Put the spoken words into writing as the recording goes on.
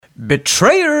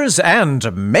Betrayers and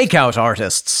makeout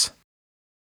artists.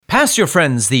 Pass your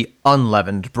friends the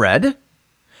unleavened bread.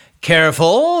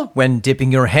 Careful when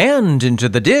dipping your hand into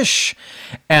the dish.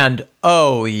 And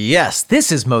oh yes,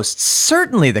 this is most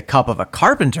certainly the cup of a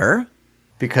carpenter.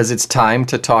 Because it's time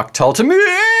to talk Tull to me.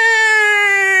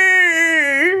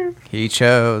 He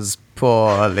chose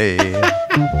poorly.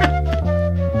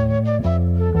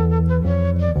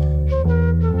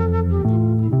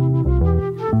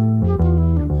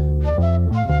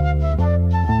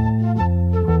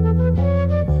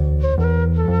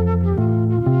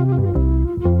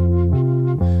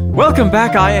 Welcome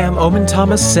back, I am Omen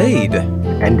Thomas Sade.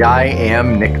 And I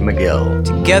am Nick McGill.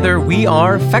 Together we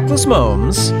are Feckless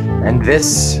Momes. And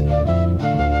this,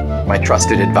 my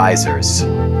trusted advisors,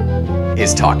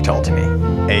 is Talk Tull to Me.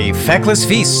 A feckless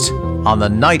feast on the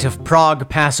night of Prague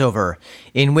Passover,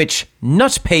 in which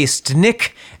nut-paste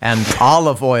Nick and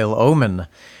olive oil Omen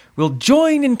will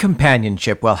join in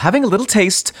companionship while having a little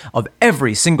taste of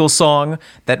every single song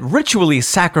that ritually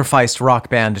sacrificed rock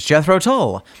band Jethro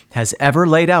Tull has ever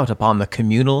laid out upon the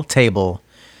communal table.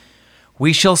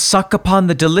 We shall suck upon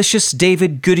the delicious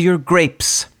David Goodyear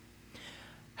grapes,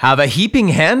 have a heaping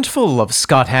handful of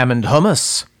Scott Hammond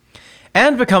hummus,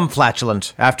 and become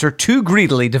flatulent after too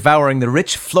greedily devouring the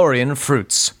rich Florian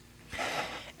fruits.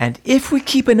 And if we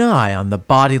keep an eye on the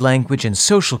body language and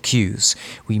social cues,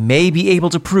 we may be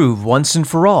able to prove once and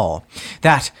for all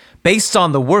that, based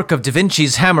on the work of Da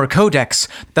Vinci's Hammer Codex,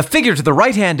 the figure to the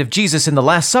right hand of Jesus in the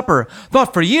Last Supper,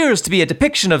 thought for years to be a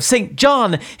depiction of St.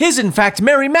 John, is in fact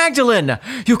Mary Magdalene.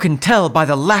 You can tell by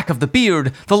the lack of the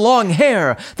beard, the long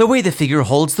hair, the way the figure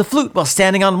holds the flute while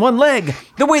standing on one leg,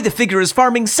 the way the figure is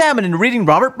farming salmon and reading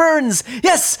Robert Burns.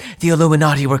 Yes, the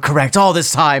Illuminati were correct all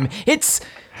this time. It's...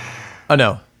 Oh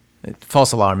no.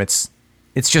 False alarm. It's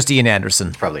just Ian Anderson.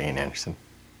 It's probably Ian Anderson.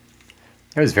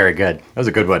 It was very good. That was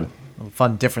a good one. A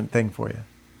fun, different thing for you.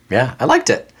 Yeah, I liked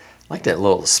it. A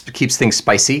little, keeps things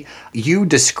spicy. You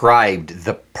described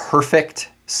the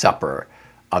perfect supper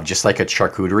of just like a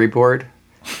charcuterie board.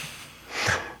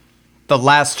 The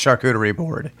last charcuterie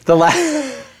board.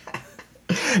 That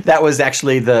was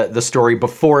actually the story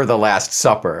before the Last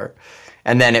Supper.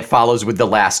 And then it follows with the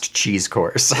last cheese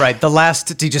course. Right, the last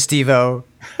digestivo.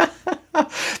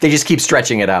 They just keep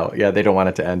stretching it out. Yeah, they don't want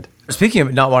it to end. Speaking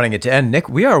of not wanting it to end, Nick,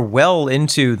 we are well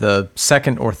into the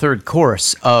second or third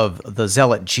course of the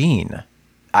Zealot Gene.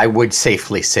 I would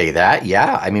safely say that,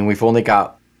 yeah. I mean, we've only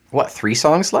got, 3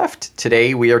 songs left?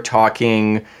 Today we are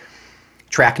talking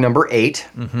track number 8.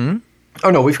 Mm-hmm.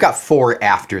 Oh, no, we've got 4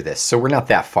 after this, so we're not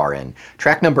that far in.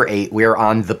 Track number 8, we are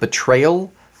on The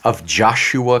Betrayal of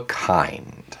Joshua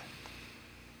Kynde.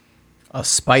 A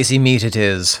spicy meat it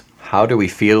is. How do we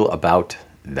feel about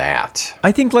that?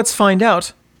 I think let's find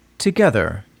out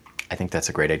together. I think that's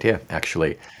a great idea,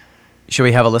 actually. Should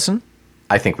we have a listen?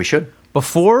 I think we should.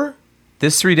 Before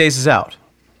this 3 days is out,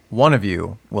 one of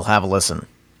you will have a listen.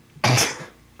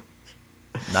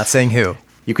 Not saying who.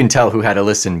 You can tell who had a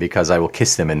listen because I will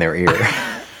kiss them in their ear.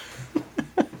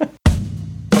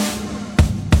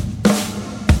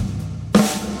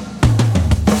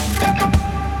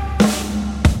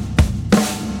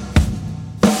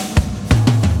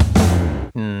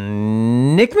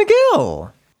 Nick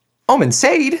McGill. Omen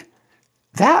Sade.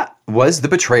 That was The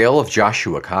Betrayal of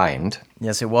Joshua Kynde.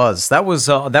 Yes, it was. That was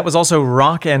also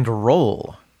rock and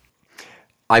roll.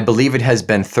 I believe it has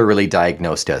been thoroughly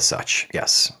diagnosed as such.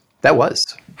 Yes, that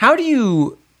was.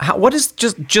 What is,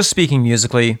 just speaking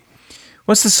musically,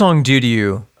 what's the song do to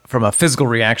you from a physical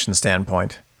reaction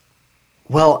standpoint?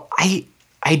 Well, I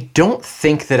don't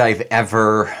think that I've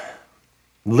ever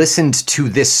listened to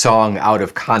this song out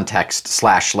of context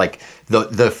 / like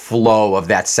the flow of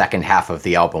that second half of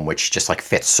the album, which just like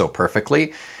fits so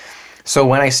perfectly. So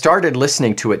when I started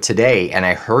listening to it today and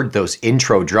I heard those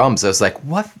intro drums, I was like,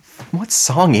 what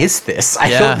song is this? I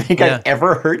don't think I've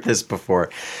ever heard this before.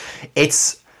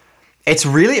 It's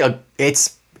really a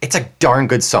darn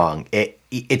good song.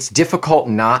 It's difficult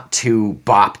not to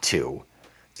bop to.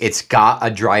 It's got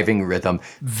a driving rhythm.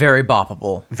 Very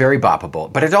boppable. Very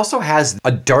boppable. But it also has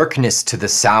a darkness to the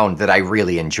sound that I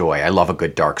really enjoy. I love a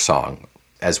good dark song,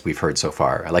 as we've heard so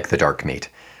far. I like the dark meat.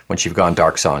 Once you've gone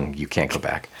dark song, you can't go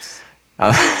back.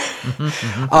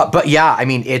 But yeah, I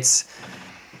mean, it's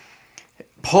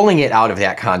pulling it out of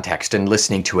that context and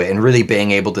listening to it and really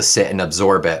being able to sit and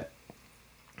absorb it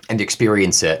and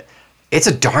experience it. It's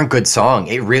a darn good song.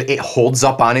 It holds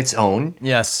up on its own.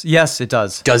 Yes, it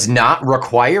does. Does not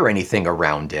require anything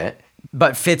around it.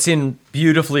 But fits in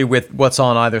beautifully with what's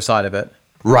on either side of it.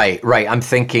 Right. I'm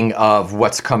thinking of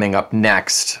what's coming up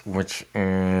next, which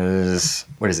is,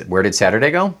 what is it? Where Did Saturday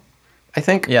Go? I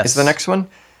think is the next one.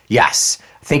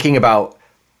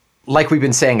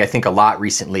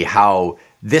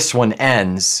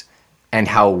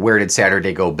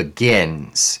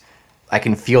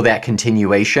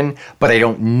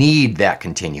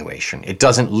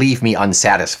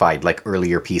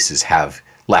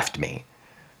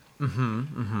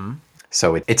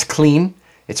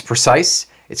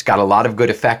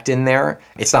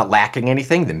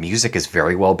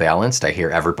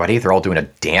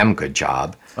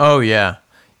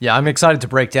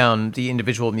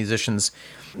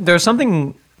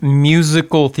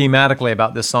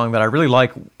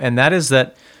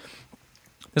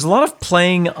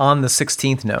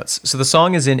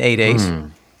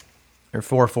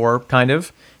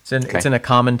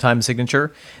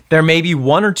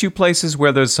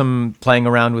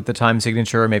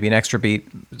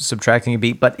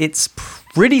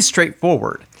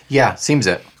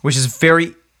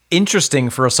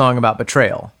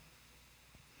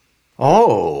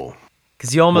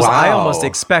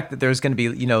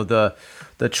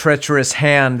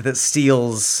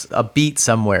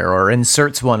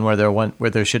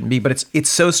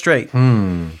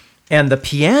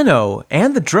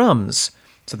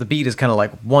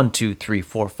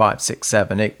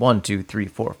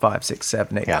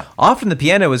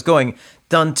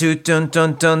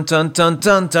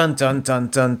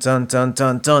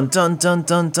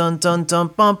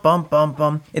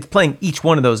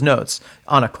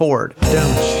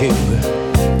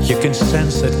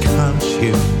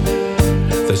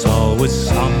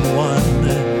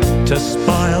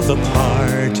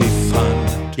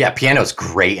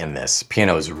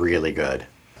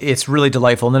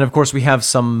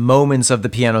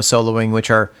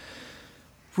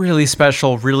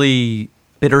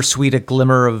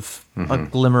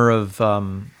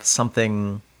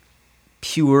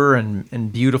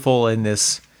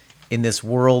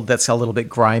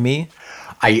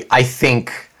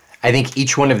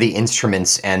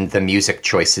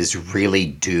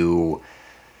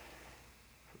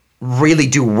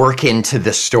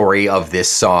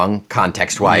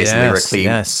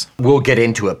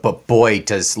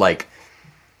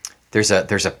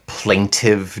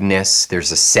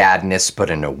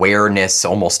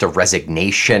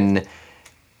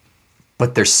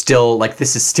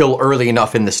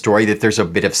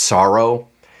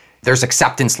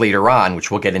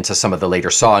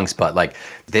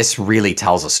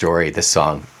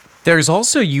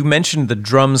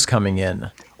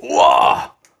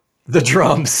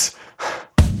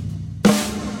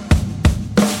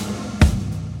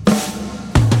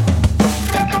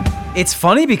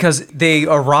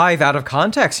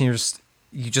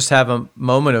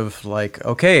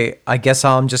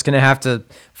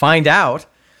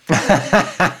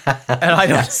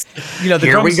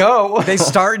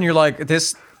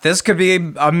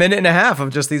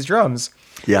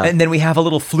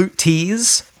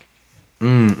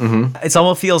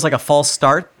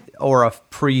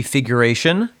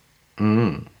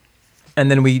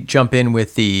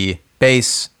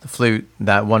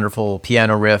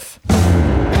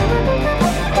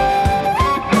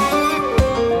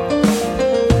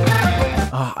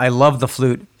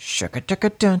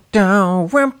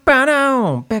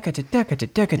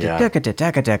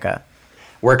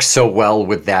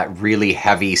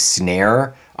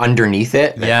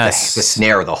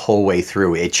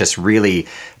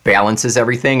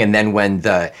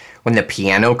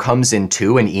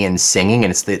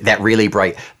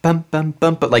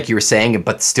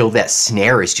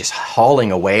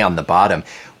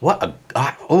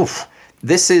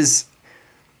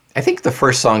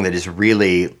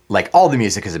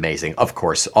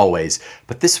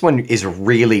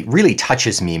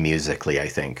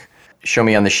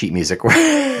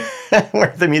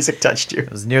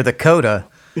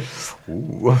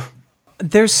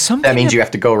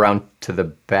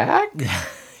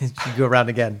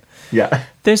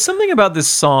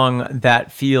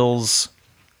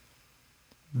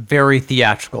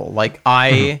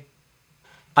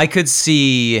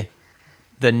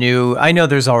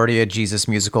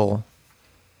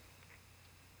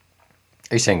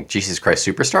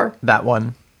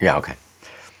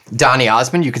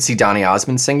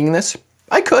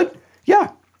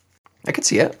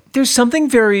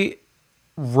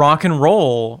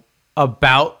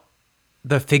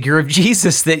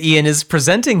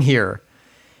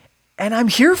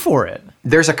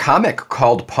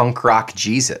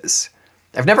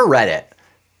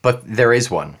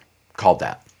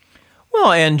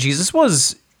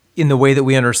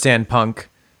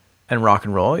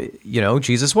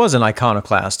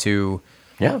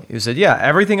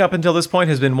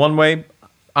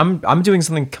 I'm doing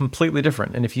something completely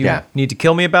different. And if you need to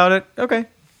kill me about it, okay.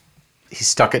 He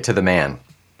stuck it to the man.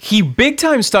 He big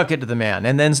time stuck it to the man,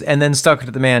 and then stuck it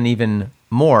to the man even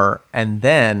more, and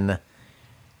then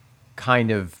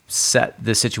kind of set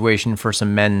the situation for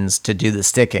some men's to do the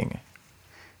sticking.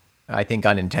 I think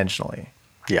unintentionally.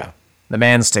 Yeah. The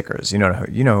man stickers, you know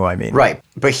who I mean. Right.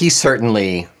 But he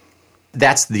certainly,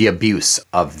 that's the abuse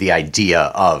of the idea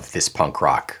of this punk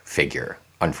rock figure,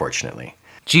 unfortunately.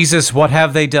 Jesus, what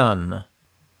have they done?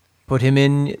 Put him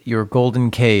in your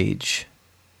golden cage.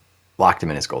 Locked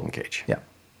him in his golden cage. Yeah.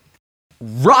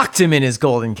 Rocked him in his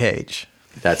golden cage.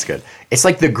 That's good. It's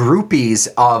like the groupies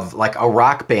of like a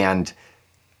rock band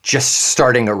just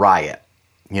starting a riot.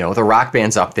 You know, the rock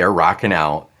band's up there rocking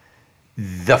out.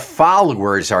 The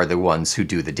followers are the ones who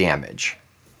do the damage.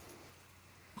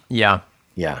 Yeah.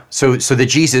 Yeah. So the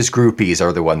Jesus groupies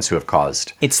are the ones who have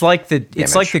caused. It's like the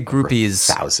groupies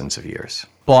thousands of years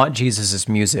bought Jesus's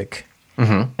music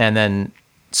and then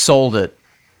sold it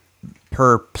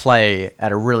per play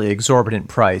at a really exorbitant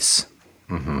price.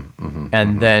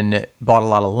 And then bought a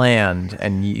lot of land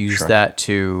and used that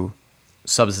to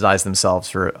subsidize themselves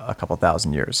for a couple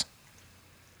thousand years.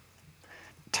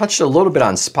 Touched a little bit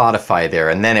on Spotify there,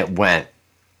 and then it went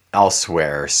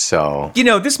elsewhere, so...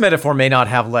 this metaphor may not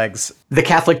have legs. The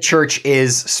Catholic Church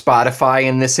is Spotify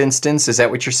in this instance? Is that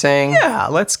what you're saying? Yeah,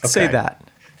 let's say that.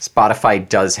 Spotify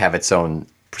does have its own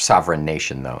sovereign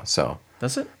nation, though, so...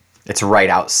 Does it? It's right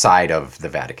outside of the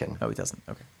Vatican. Oh, it doesn't.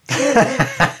 Okay.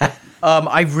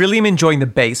 I really am enjoying the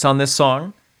bass on this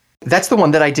song. That's the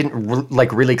one that I didn't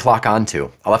really clock onto.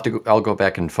 I'll go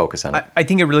back and focus on it. I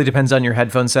think it really depends on your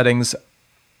headphone settings.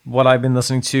 What I've been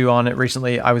listening to on it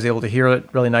recently, I was able to hear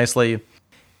it really nicely.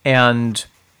 And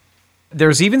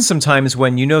there's even some times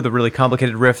when the really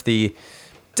complicated riff, the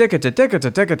there's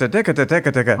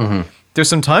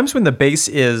some times when the bass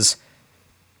is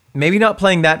maybe not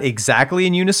playing that exactly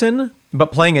in unison,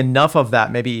 but playing enough of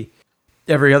that, maybe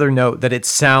every other note, that it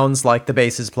sounds like the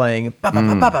bass is playing.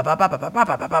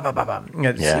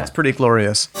 It's pretty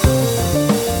glorious.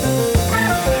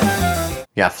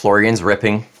 Yeah, Florian's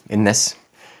ripping in this.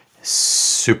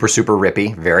 Super, super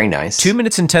rippy. Very nice. 2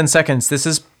 minutes and 10 seconds. This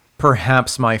is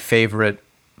perhaps my favorite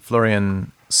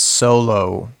Florian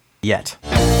solo yet.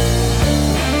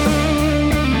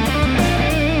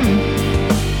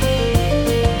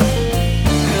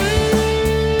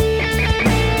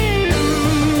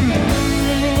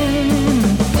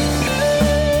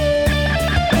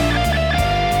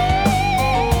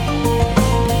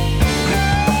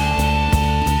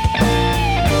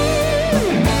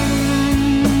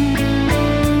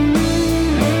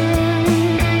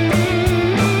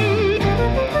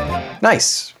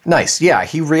 Nice. Yeah,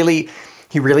 he really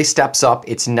steps up.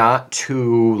 It's not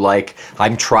too like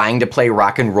I'm trying to play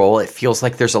rock and roll. It feels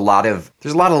like there's a lot of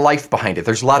life behind it.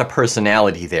 There's a lot of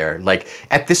personality there. Like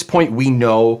at this point we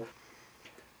know,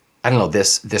 I don't know,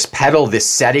 this pedal, this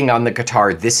setting on the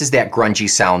guitar, this is that grungy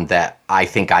sound that I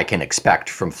think I can expect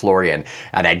from Florian.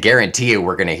 And I guarantee you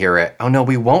we're going to hear it. Oh no,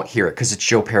 we won't hear it because it's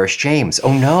Joe Parrish James.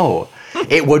 Oh no.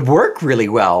 It would work really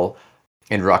well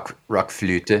in rock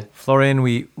flute. Florian,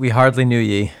 we hardly knew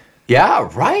ye. Yeah,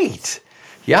 right.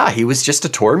 Yeah, he was just a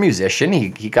tour musician.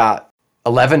 He got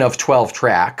 11 of 12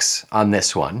 tracks on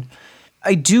this one.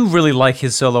 I do really like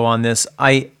his solo on this.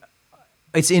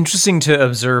 It's interesting to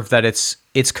observe that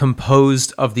it's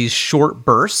composed of these short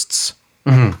bursts.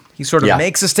 Mm-hmm. He sort of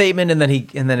makes a statement and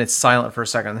then it's silent for a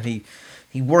second. And then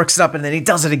he works it up and then he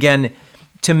does it again.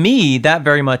 To me, that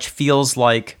very much feels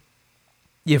like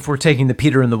if we're taking the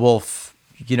Peter and the Wolf,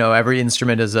 every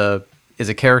instrument is a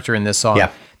character in this song.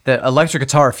 Yeah. The electric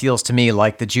guitar feels to me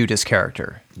like the Judas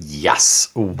character.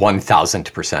 Yes,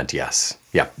 1000% yes.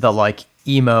 Yeah. The like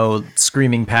emo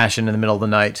screaming passion in the middle of the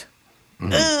night.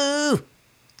 Mm-hmm.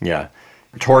 Yeah.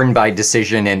 Torn by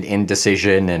decision and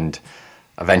indecision and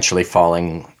eventually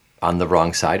falling on the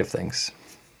wrong side of things.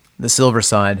 The silver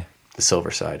side. The silver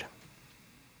side.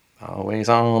 Always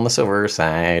on the silver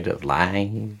side of life.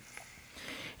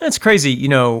 It's crazy,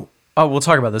 we'll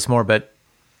talk about this more, but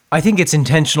I think it's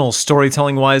intentional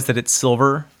storytelling-wise that it's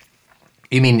silver.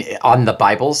 You mean on the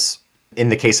Bibles? In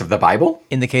the case of the Bible?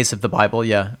 In the case of the Bible,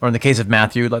 yeah. Or in the case of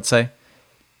Matthew, let's say.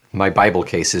 My Bible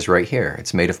case is right here.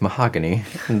 It's made of mahogany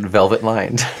and velvet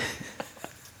lined.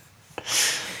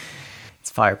 It's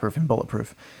fireproof and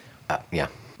bulletproof. Yeah.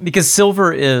 Because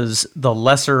silver is the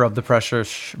lesser of the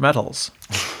precious metals.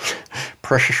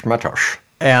 Precious metals.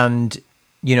 And,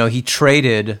 he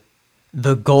traded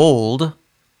the gold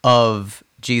of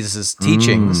Jesus'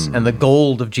 teachings and the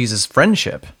gold of Jesus'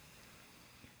 friendship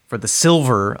for the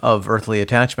silver of earthly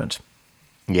attachment.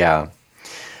 Yeah.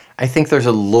 I think there's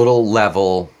a little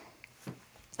level,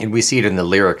 and we see it in the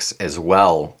lyrics as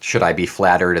well. Should I be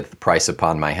flattered at the price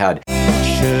upon my head?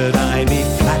 Should I be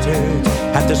flattered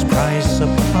at this price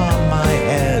upon my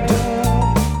head?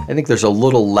 I think there's a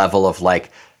little level of like,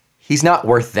 he's not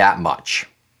worth that much.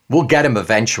 We'll get him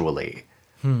eventually.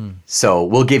 So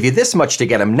we'll give you this much to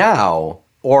get him now,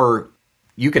 or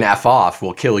you can F off,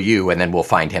 we'll kill you, and then we'll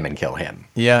find him and kill him.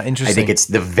 Yeah, interesting. I think it's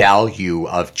the value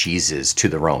of Jesus to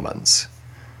the Romans.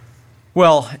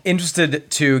 Well,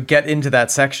 interested to get into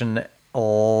that section in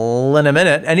a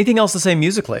minute. Anything else to say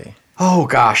musically? Oh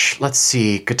gosh, let's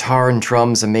see. Guitar and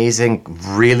drums, amazing.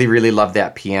 Really, really love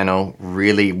that piano.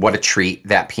 Really, what a treat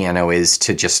that piano is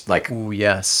to just like... Ooh,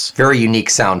 yes. Very unique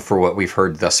sound for what we've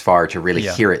heard thus far, to really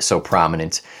hear it so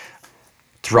prominent.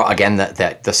 Again,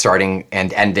 the starting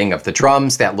and ending of the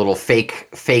drums, that little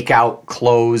fake out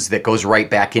close that goes right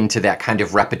back into that kind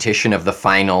of repetition of the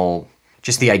final...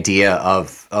 Just the idea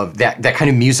of that kind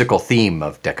of musical theme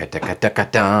of go.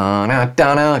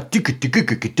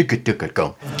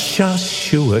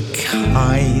 Joshua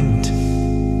Kynde.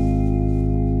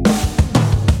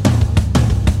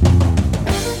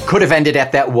 Could have ended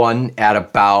at that one at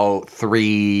about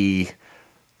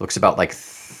looks about like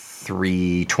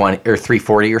 320 or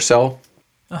 340 or so.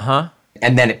 Uh-huh.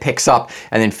 And then it picks up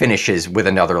and then finishes with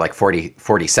another like 40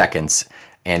 seconds.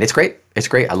 And it's great. It's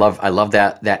great. I love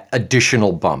that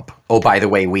additional bump. Oh, by the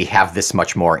way, we have this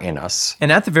much more in us.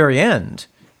 And at the very end,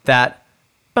 that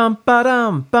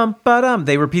bum-ba-dum, bum-ba-dum,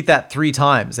 they repeat that 3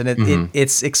 times. And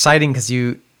it's exciting because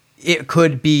it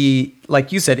could be,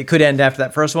 like you said, it could end after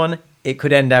that first one. It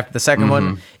could end after the second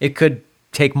one. It could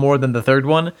take more than the third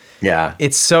one. Yeah.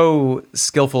 It's so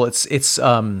skillful. It's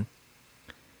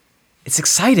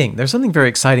exciting. There's something very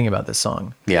exciting about this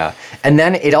song. Yeah. And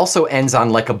then it also ends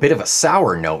on like a bit of a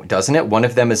sour note, doesn't it? One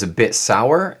of them is a bit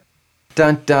sour.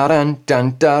 Dun dun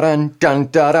dun dun dun dun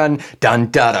dun dun dun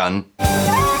dun.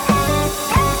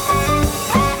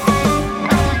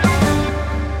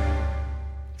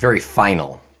 Very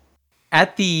final.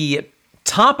 At the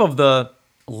top of the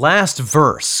last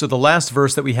verse, so the last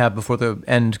verse that we have before the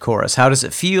end chorus, how does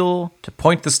it feel to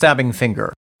point the stabbing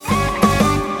finger?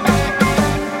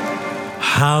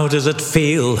 How does it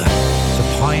feel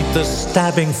to point the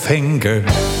stabbing finger?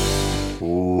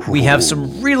 Ooh. We have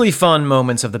some really fun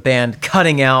moments of the band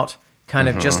cutting out, kind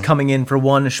of just coming in for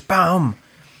one shbam,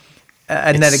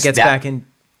 and then it gets back in.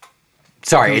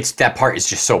 Sorry, that part is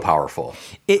just so powerful.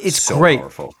 It's so great,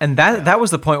 powerful. And that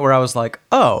was the point where I was like,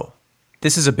 oh,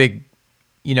 this is a big,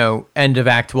 end of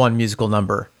Act 1 musical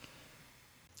number.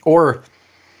 Or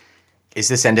is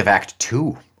this end of Act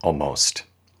 2 almost?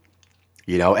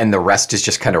 And the rest is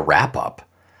just kind of wrap up.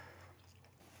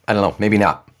 I don't know, maybe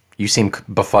not. You seem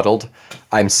befuddled.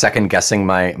 I'm second guessing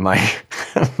my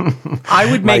I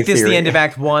would make this theory. the end of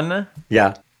Act 1.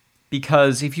 Yeah.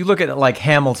 Because if you look at it like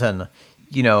Hamilton,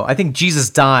 I think Jesus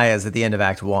dies at the end of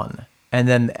Act 1. And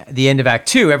then the end of Act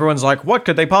 2, everyone's like, what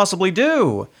could they possibly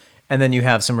do? And then you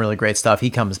have some really great stuff. He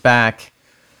comes back,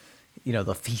 he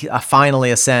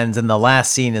finally ascends, and the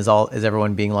last scene is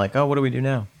everyone being like, oh, what do we do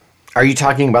now? Are you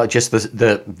talking about just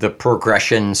the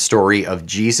progression story of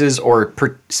Jesus, or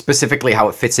specifically how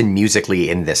it fits in musically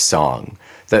in this song?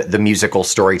 The musical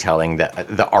storytelling,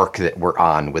 the arc that we're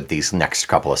on with these next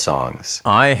couple of songs?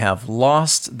 I have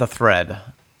lost the thread.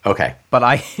 Okay. But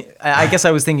I guess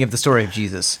I was thinking of the story of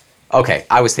Jesus. Okay,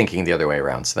 I was thinking the other way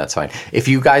around, so that's fine. If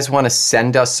you guys want to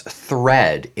send us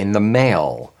thread in the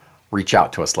mail, reach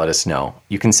out to us, let us know.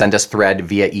 You can send us thread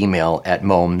via email at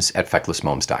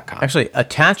momes@fecklessmomes.com. Actually,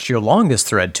 attach your longest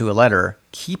thread to a letter,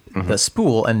 keep the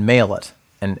spool, and mail it.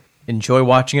 And enjoy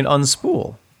watching it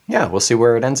unspool. Yeah, we'll see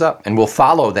where it ends up. And we'll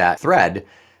follow that thread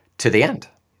to the end.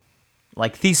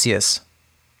 Like Theseus.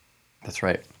 That's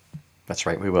right. That's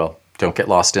right, we will. Don't get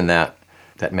lost in that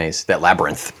maze, that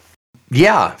labyrinth.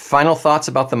 Yeah, final thoughts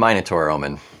about the Minotaur,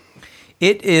 Omen.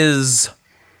 It is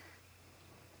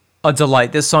a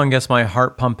delight. This song gets my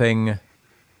heart pumping.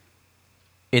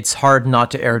 It's hard not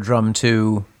to air drum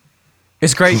to.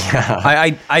 It's great.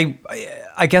 Yeah.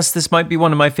 I guess this might be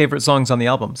one of my favorite songs on the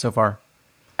album so far.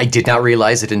 I did not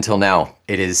realize it until now.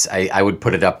 It is. I would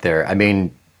put it up there. I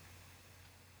mean,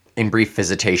 In Brief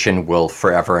Visitation will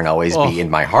forever and always be in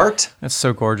my heart. It's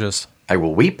so gorgeous. I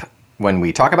will weep when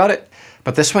we talk about it.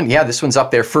 But this one's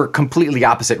up there for completely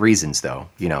opposite reasons, though.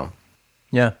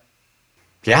 Yeah.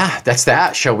 Yeah, that's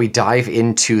that. Shall we dive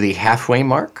into the halfway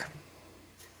mark?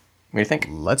 What do you think?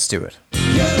 Let's do it.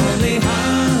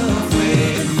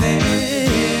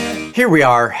 Here we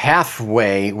are,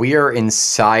 halfway. We are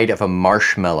inside of a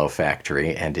marshmallow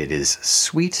factory, and it is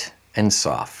sweet and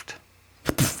soft.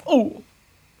 Oh,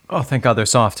 thank God they're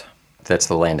soft. That's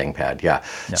the landing pad, yeah.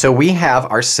 So we have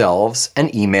ourselves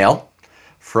an email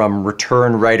from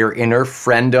return writer inner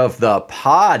friend of the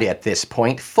pod at this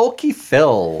point, Folky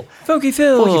Phil. Folky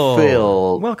Phil. Folky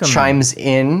Phil Welcome. chimes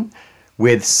in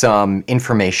with some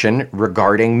information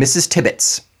regarding Mrs.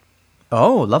 Tibbets.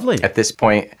 Oh, lovely. At this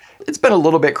point, it's been a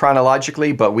little bit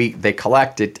chronologically, but they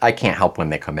collect it. I can't help when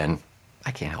they come in.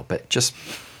 I can't help it. Just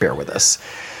bear with us.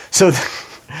 So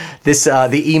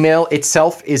the email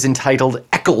itself is entitled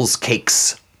Eccles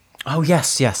Cakes. Oh,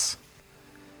 yes.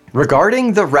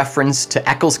 Regarding the reference to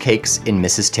Eccles Cakes in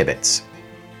Mrs. Tibbets.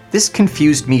 This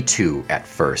confused me too at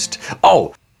first.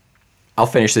 Oh, I'll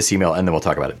finish this email and then we'll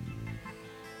talk about it.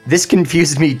 This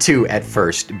confused me too at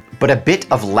first, but a bit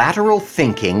of lateral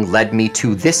thinking led me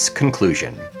to this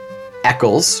conclusion.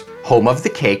 Eccles, home of the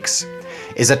cakes,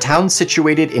 is a town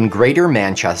situated in Greater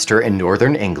Manchester in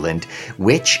northern England,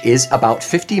 which is about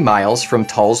 50 miles from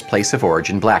Tull's place of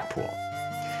origin, Blackpool.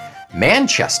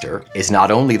 Manchester is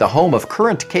not only the home of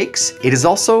current cakes, it is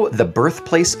also the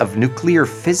birthplace of nuclear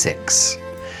physics.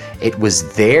 It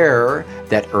was there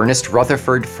that Ernest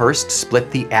Rutherford first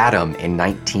split the atom in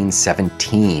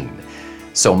 1917.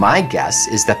 So my guess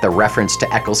is that the reference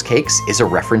to Eccles Cakes is a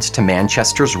reference to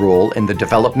Manchester's role in the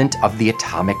development of the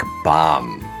atomic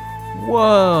bomb.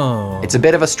 Whoa. It's a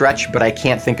bit of a stretch, but I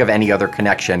can't think of any other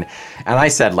connection. And I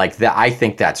said, I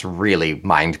think that's really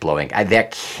mind-blowing.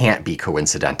 That can't be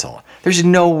coincidental. There's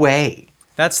no way.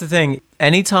 That's the thing.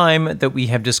 Anytime that we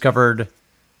have discovered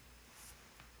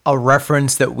a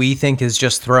reference that we think is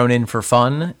just thrown in for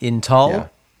fun in Tull,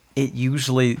 it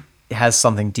usually has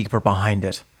something deeper behind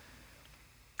it.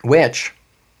 Which,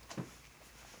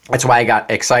 that's why I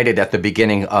got excited at the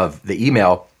beginning of the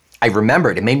email.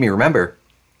 It made me remember,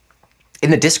 in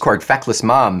the Discord, Feckless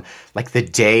Mom, the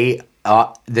day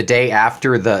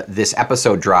after this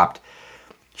episode dropped,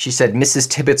 she said Mrs.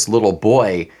 Tibbet's little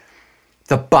boy,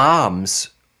 the bombs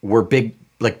were Big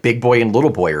Boy and Little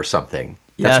Boy or something.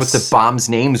 That's what the bombs'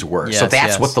 names were. So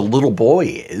that's what the little boy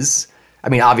is. I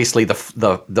mean, obviously the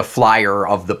flyer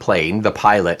of the plane, the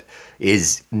pilot,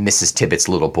 is Mrs. Tibbet's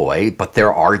little boy, but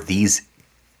there are these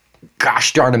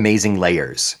gosh darn amazing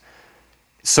layers.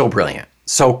 So brilliant.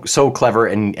 So clever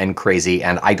and crazy,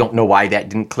 and I don't know why that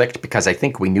didn't click, because I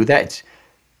think we knew that.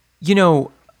 You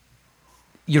know,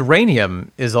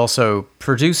 uranium is also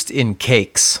produced in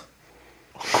cakes.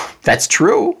 That's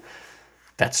true.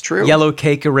 Yellow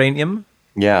cake uranium.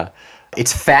 Yeah.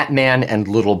 It's Fat Man and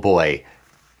Little Boy.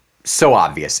 So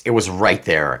obvious. It was right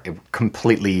there. It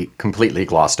completely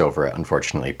glossed over it,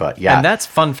 unfortunately, but yeah. And that's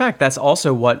fun fact. That's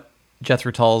also what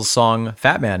Jethro Tull's song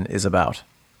Fat Man is about.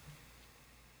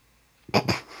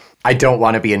 I don't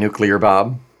want to be a nuclear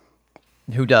bomb.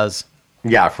 Who does?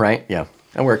 Yeah, right? Yeah,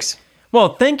 that works.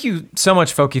 Well, thank you so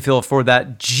much, Folky Phil, for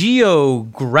that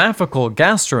geographical,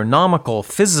 gastronomical,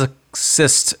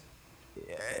 physicist,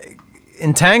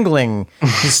 entangling,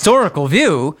 historical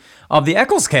view of the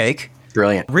Eccles cake.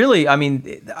 Brilliant. Really, I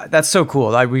mean, that's so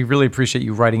cool. We really appreciate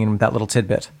you writing in with that little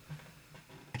tidbit.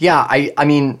 Yeah, I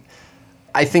mean,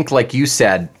 I think like you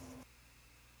said,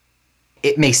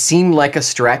 it may seem like a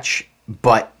stretch,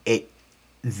 but it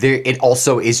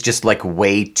also is just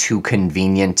way too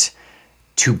convenient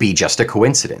to be just a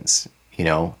coincidence,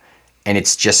 And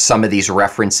it's just some of these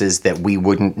references that we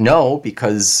wouldn't know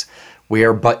because we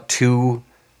are but two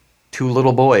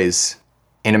little boys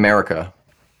in America.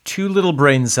 Two little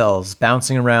brain cells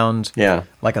bouncing around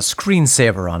like a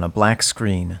screensaver on a black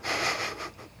screen.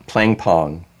 Playing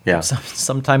Pong, yeah.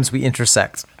 Sometimes we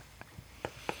intersect.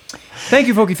 Thank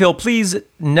you, Folky Phil. Please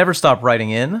never stop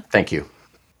writing in. Thank you.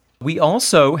 We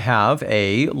also have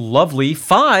a lovely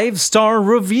 5-star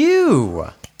review.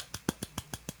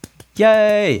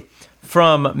 Yay!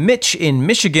 From Mitch in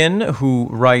Michigan, who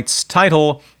writes,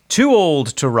 title, "Too old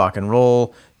to rock and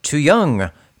roll, too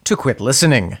young to quit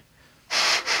listening."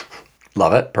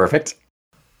 Love it. Perfect.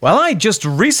 Well, I just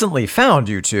recently found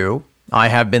you two. I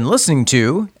have been listening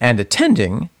to and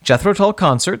attending Jethro Tull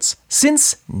concerts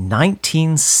since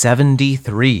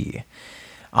 1973.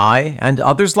 I, and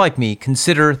others like me,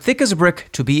 consider Thick as a Brick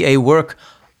to be a work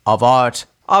of art,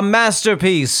 a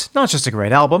masterpiece, not just a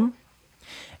great album.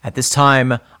 At this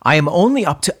time, I am only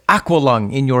up to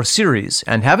Aqualung in your series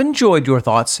and have enjoyed your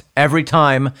thoughts every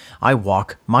time I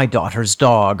walk my daughter's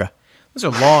dog. Those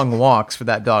are long walks for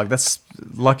that dog. That's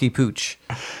lucky pooch.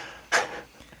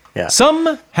 Yeah.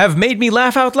 Some have made me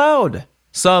laugh out loud.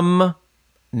 Some,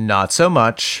 not so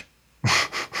much.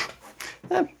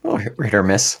 Hit or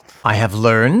miss. I have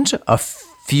learned a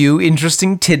few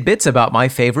interesting tidbits about my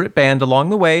favorite band along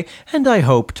the way, and I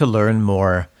hope to learn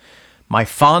more. My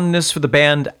fondness for the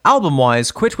band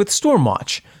album-wise quit with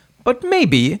Stormwatch, but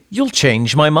maybe you'll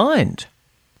change my mind.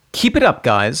 Keep it up,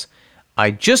 guys.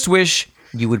 I just wish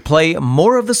you would play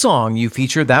more of the song you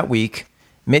featured that week,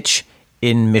 Mitch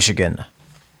in Michigan.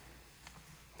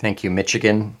 Thank you,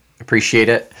 Michigan. Appreciate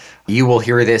it. You will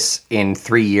hear this in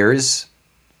 3 years.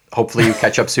 Hopefully you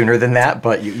catch up sooner than that,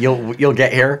 but you'll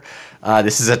get here.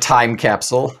 This is a time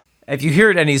capsule. If you hear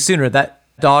it any sooner, that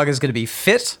dog is going to be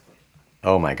fit.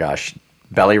 Oh my gosh.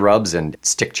 Belly rubs and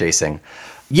stick chasing.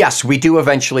 Yes, we do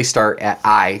eventually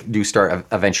I do start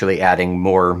eventually adding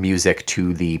more music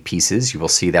to the pieces. You will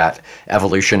see that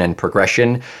evolution and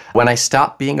progression. When I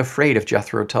stop being afraid of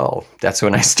Jethro Tull, that's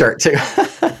when I start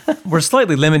to. We're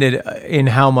slightly limited in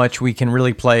how much we can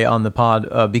really play on the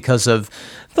pod because of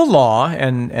the law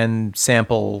and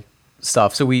sample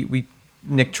stuff. So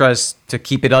Nick tries to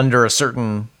keep it under a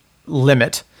certain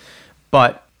limit,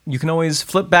 but you can always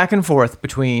flip back and forth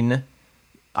between.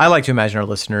 I like to imagine our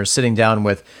listeners sitting down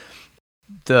with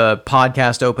the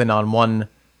podcast open on one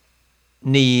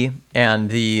knee and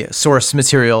the source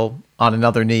material on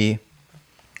another knee.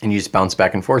 And you just bounce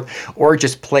back and forth. Or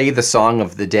just play the song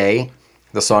of the day,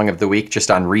 the song of the week,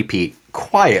 just on repeat,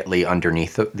 quietly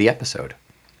underneath the episode.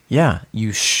 Yeah,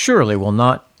 you surely will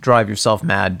not drive yourself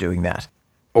mad doing that.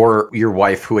 Or your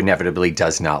wife, who inevitably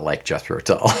does not like Jethro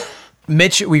Tull.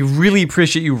 Mitch, we really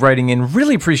appreciate you writing in,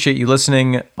 really appreciate you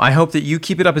listening. I hope that you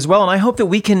keep it up as well, and I hope that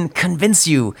we can convince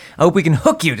you. I hope we can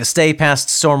hook you to stay past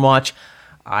Stormwatch.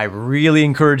 I really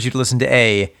encourage you to listen to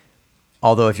A,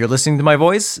 although if you're listening to my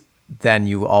voice, then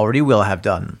you already will have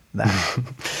done that.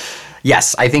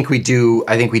 Yes, I think we do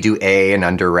A and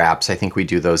Under Wraps. I think we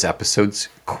do those episodes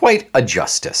quite a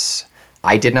justice.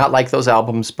 I did not like those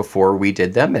albums before we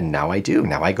did them, and now I do.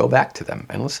 Now I go back to them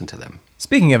and listen to them.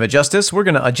 Speaking of adjustice, we're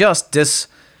going to adjust this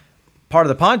part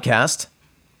of the podcast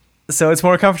so it's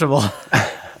more comfortable.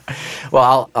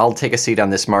 Well, I'll take a seat on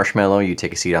this marshmallow. You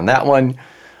take a seat on that one.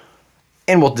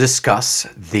 And we'll discuss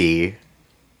the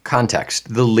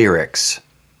context, the lyrics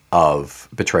of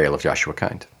Betrayal of Joshua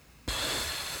Kynde.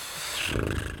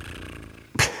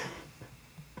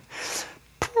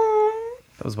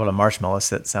 That was what a marshmallow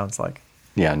sit sounds like.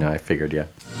 Yeah, no, I figured, yeah.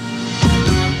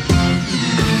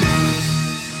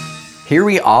 Here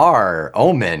we are,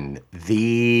 Omen,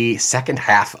 the second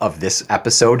half of this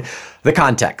episode. The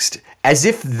context, as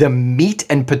if the meat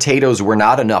and potatoes were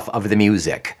not enough of the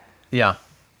music. Yeah.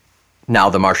 Now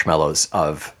the marshmallows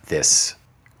of this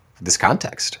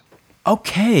context.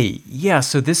 Okay, yeah,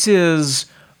 so this is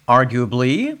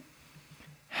arguably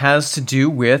has to do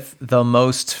with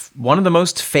one of the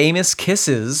most famous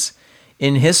kisses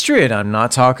in history, and I'm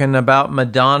not talking about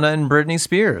Madonna and Britney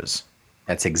Spears.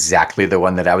 That's exactly the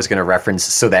one that I was going to reference,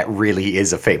 so that really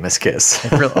is a famous kiss.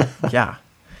 Yeah.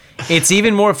 It's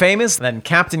even more famous than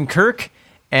Captain Kirk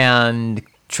and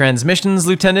Transmissions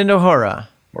Lieutenant Uhura.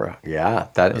 Yeah,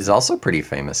 that is also pretty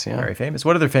famous, yeah. Very famous.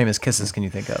 What other famous kisses can you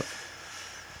think of?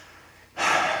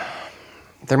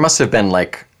 There must have been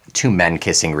like two men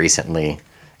kissing recently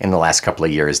in the last couple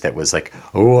of years that was like,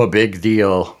 oh, a big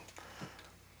deal.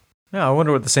 Yeah, I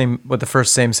wonder what the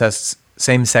first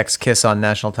same-sex kiss on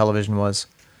national television was.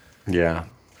 Yeah.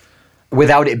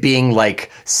 Without it being like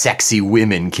sexy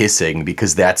women kissing,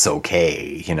 because that's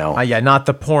okay, you know? Yeah, not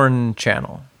the porn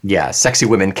channel. Yeah, sexy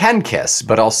women can kiss,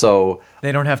 but also...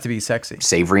 They don't have to be sexy.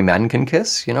 Savory men can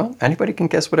kiss, you know? Anybody can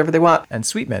kiss whatever they want. And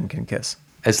sweet men can kiss.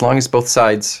 As long as both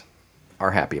sides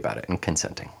are happy about it and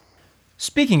consenting.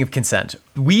 Speaking of consent,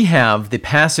 we have the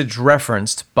passage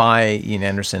referenced by Ian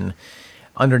Anderson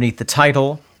underneath the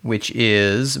title, which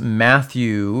is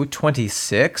Matthew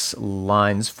 26,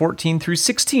 lines 14 through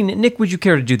 16. Nick, would you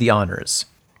care to do the honors?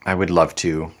 I would love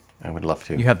to.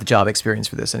 You have the job experience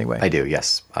for this anyway. I do,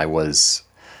 yes. I was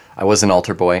an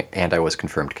altar boy, and I was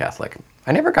confirmed Catholic.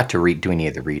 I never got to do any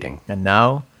of the reading. And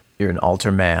now you're an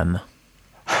altar man.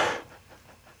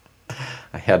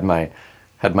 I had my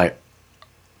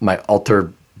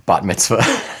altar bat mitzvah.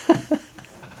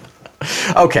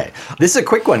 Okay, this is a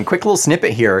quick little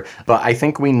snippet here, but I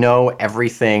think we know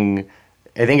everything.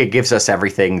 I think it gives us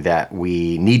everything that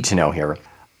we need to know here.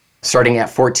 Starting at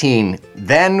 14,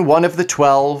 then one of the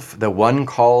 12, the one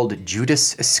called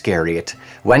Judas Iscariot,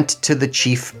 went to the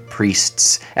chief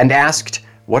priests and asked,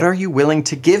 "What are you willing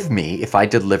to give me if I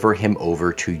deliver him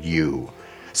over to you?"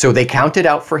 So they counted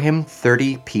out for him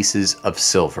 30 pieces of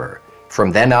silver.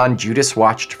 From then on, Judas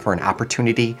watched for an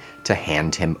opportunity to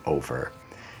hand him over.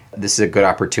 This is a good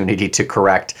opportunity to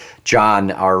correct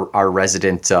John, our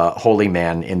resident holy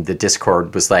man in the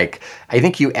Discord, was like, I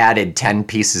think you added 10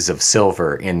 pieces of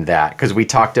silver in that, because we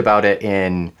talked about it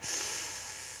in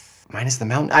Minus the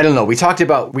Mountain. I don't know. We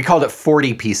called it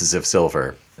 40 pieces of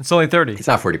silver. It's only 30. It's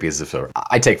not 40 pieces of silver.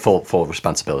 I take full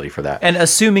responsibility for that. And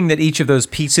assuming that each of those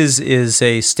pieces is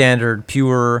a standard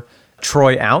pure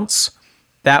troy ounce,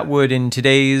 that would, in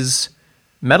today's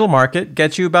metal market,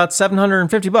 get you about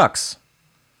 $750,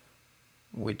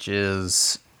 which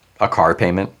is a car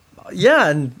payment. Yeah,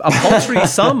 and a paltry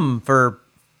sum for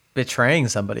betraying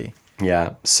somebody.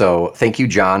 Yeah. So thank you,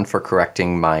 John, for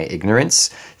correcting my ignorance.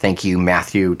 Thank you,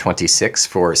 Matthew 26,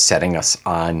 for setting us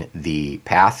on the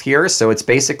path here. So it's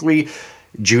basically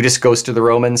Judas goes to the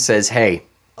Romans, says, hey,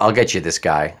 I'll get you this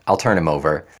guy. I'll turn him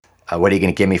over. What are you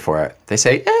going to give me for it? They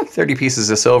say, 30 pieces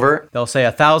of silver. They'll say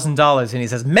 $1,000, and he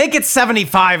says, make it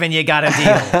 75 and you got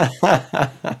a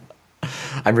deal.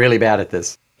 I'm really bad at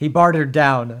this. He bartered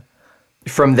down.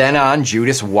 From then on,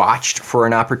 Judas watched for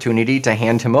an opportunity to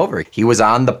hand him over. He was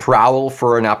on the prowl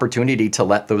for an opportunity to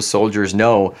let those soldiers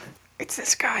know, it's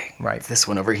this guy. Right. It's this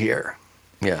one over here.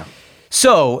 Yeah.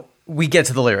 So we get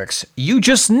to the lyrics. You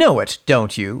just know it,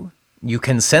 don't you? You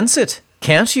can sense it,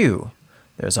 can't you?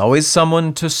 There's always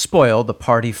someone to spoil the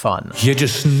party fun. You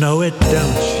just know it,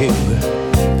 don't you?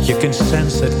 You can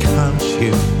sense it, can't you?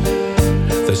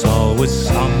 There's always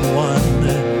someone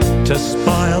to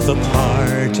spoil the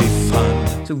party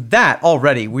fun. So that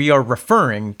already, we are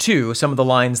referring to some of the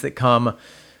lines that come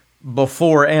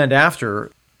before and after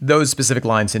those specific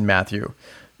lines in Matthew.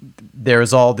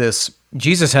 There's all this,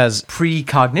 Jesus has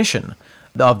precognition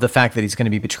of the fact that he's going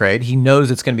to be betrayed. He knows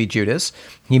it's going to be Judas.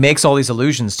 He makes all these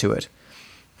allusions to it.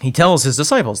 He tells his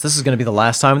disciples, this is going to be the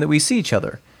last time that we see each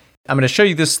other. I'm going to show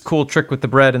you this cool trick with the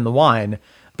bread and the wine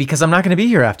because I'm not going to be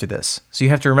here after this. So you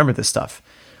have to remember this stuff.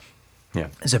 Yeah.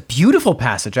 There's a beautiful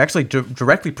passage actually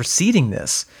directly preceding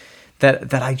this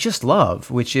that I just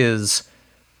love, which is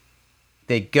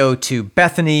they go to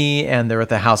Bethany and they're at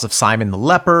the house of Simon the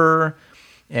leper.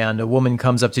 And a woman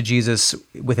comes up to Jesus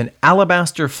with an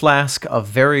alabaster flask of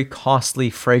very costly,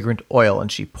 fragrant oil, and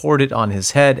she poured it on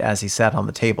his head as he sat on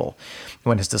the table.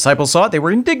 When his disciples saw it, they were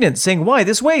indignant, saying, why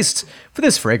this waste? For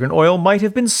this fragrant oil might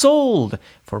have been sold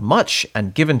for much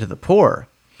and given to the poor.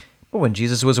 But when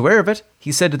Jesus was aware of it,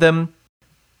 he said to them,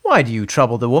 why do you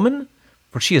trouble the woman?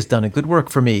 For she has done a good work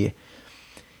for me.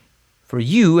 For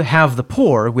you have the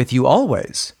poor with you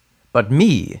always, but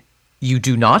me you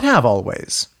do not have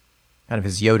always. Kind of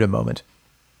his Yoda moment.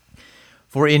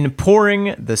 For in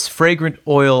pouring this fragrant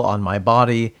oil on my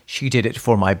body, she did it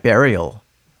for my burial.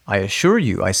 I assure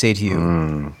you, I say to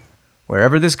you,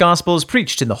 wherever this gospel is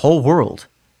preached in the whole world,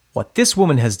 what this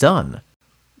woman has done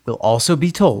will also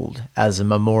be told as a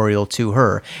memorial to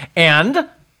her. And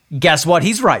guess what?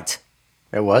 He's right.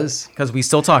 It was. Because we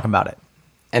still talk about it.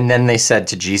 And then they said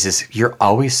to Jesus, you're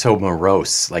always so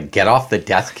morose. Like, get off the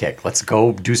death kick. Let's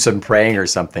go do some praying or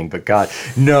something. But God,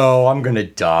 no, I'm going to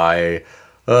die.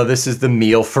 This is the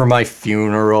meal for my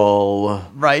funeral.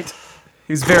 Right.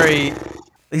 He's very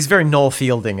Noel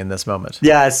Fielding in this moment.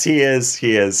 Yes, he is.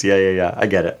 Yeah. I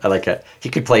get it. I like it. He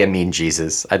could play a mean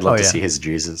Jesus. I'd love to see his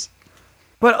Jesus.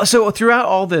 But so throughout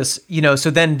all this, so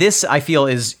then this, I feel,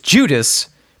 is Judas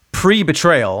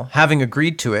pre-betrayal, having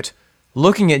agreed to it,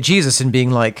 looking at Jesus and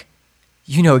being like,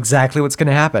 you know exactly what's going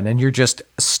to happen, and you're just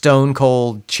stone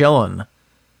cold chilling.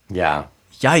 Yeah.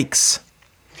 Yikes.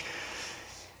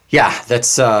 Yeah,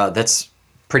 that's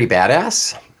pretty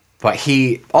badass. But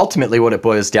he, ultimately what it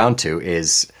boils down to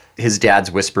is his dad's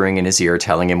whispering in his ear,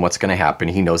 telling him what's going to happen.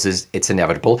 He knows it's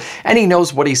inevitable, and he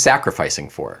knows what he's sacrificing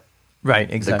for. Right,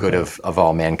 exactly. The good of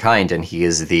all mankind, and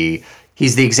he's the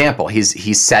example.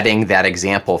 He's setting that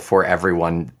example for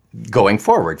everyone going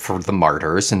forward, for the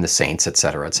martyrs and the saints, et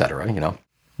cetera,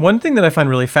 One thing that I find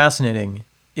really fascinating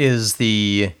is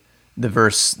the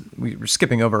verse. We're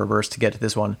skipping over a verse to get to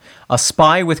this one. A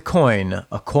spy with coin,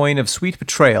 a coin of sweet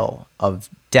betrayal, of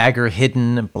dagger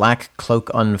hidden, black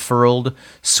cloak unfurled,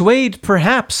 swayed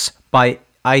perhaps by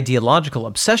ideological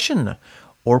obsession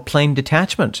or plain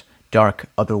detachment, dark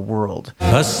other world.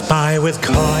 A spy with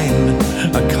coin,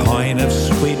 a coin of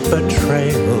sweet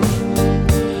betrayal,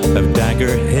 of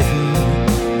dagger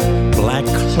hidden, black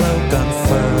cloak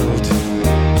unfurled,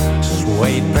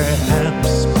 swayed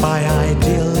perhaps by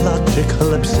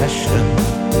ideological obsession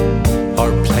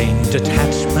or plain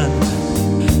detachment,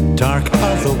 dark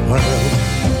other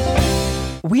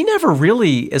world. We never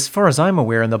really, as far as I'm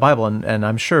aware in the Bible, and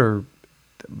I'm sure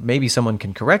maybe someone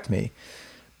can correct me,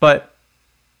 but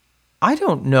I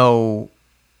don't know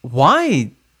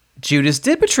why Judas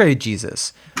did betray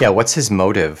Jesus. Yeah, what's his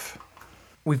motive?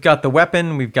 We've got the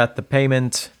weapon, we've got the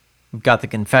payment, we've got the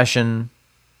confession,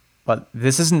 but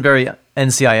this isn't very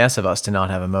NCIS of us to not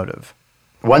have a motive.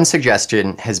 One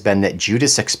suggestion has been that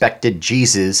Judas expected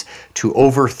Jesus to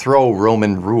overthrow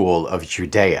Roman rule of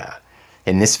Judea.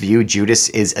 In this view, Judas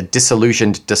is a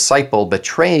disillusioned disciple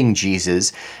betraying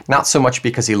Jesus, not so much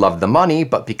because he loved the money,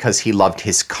 but because he loved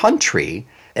his country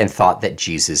and thought that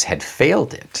Jesus had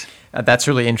failed it. That's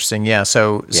really interesting. Yeah.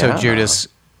 So Judas,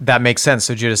 that makes sense.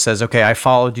 So Judas says, okay, I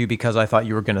followed you because I thought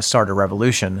you were going to start a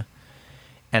revolution,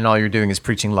 and all you're doing is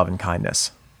preaching love and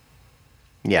kindness.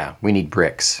 Yeah, we need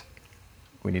bricks.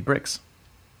 We need bricks.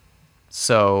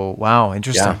 So, wow,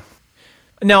 interesting. Yeah.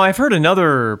 Now, I've heard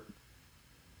another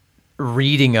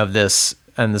reading of this,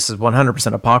 and this is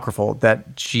 100% apocryphal,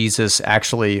 that Jesus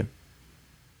actually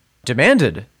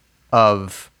demanded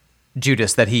of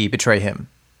Judas that he betray him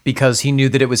because he knew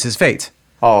that it was his fate.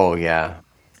 Oh, yeah.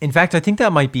 In fact, I think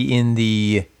that might be in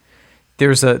the...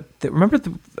 Remember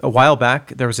a while back,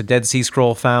 there was a Dead Sea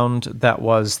Scroll found that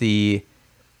was the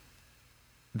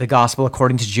Gospel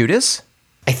according to Judas?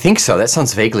 I think so. That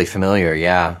sounds vaguely familiar,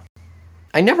 yeah.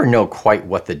 I never know quite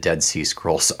what the Dead Sea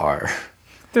Scrolls are.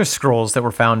 They're scrolls that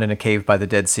were found in a cave by the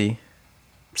Dead Sea.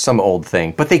 Some old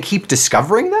thing. But they keep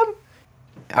discovering them?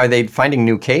 Are they finding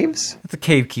new caves? The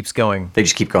cave keeps going. They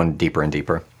just keep going deeper and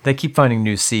deeper. They keep finding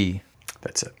new sea.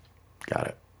 That's it. Got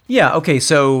it. Yeah, okay,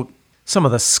 so some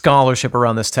of the scholarship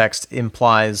around this text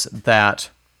implies that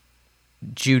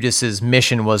Judas's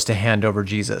mission was to hand over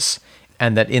Jesus,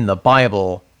 and that in the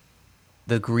Bible,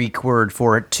 the Greek word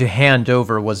for it to hand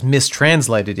over was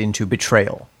mistranslated into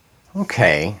betrayal.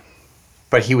 Okay.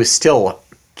 But he was still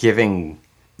giving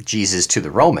Jesus to the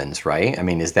Romans, right? I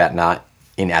mean, is that not,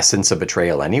 in essence, a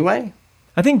betrayal anyway?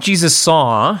 I think Jesus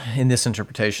saw, in this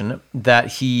interpretation, that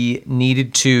he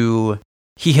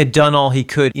had done all he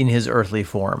could in his earthly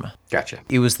form. Gotcha.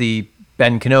 It was the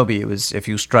Ben Kenobi. It was, if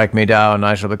you strike me down,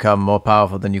 I shall become more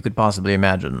powerful than you could possibly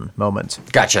imagine moment.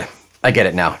 Gotcha. I get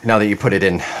it now that you put it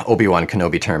in Obi-Wan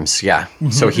Kenobi terms. Yeah.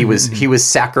 So he was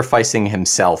sacrificing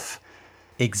himself.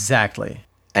 Exactly.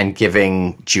 And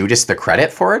giving Judas the credit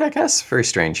for it, I guess? Very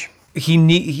strange.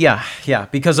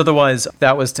 Because otherwise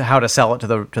that was how to sell it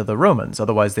to the Romans.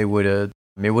 Otherwise it wouldn't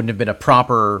have been a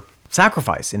proper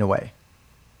sacrifice in a way.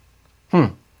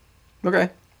 Okay.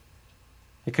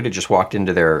 He could have just walked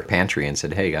into their pantry and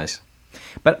said, "Hey guys."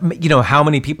 But how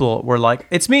many people were like,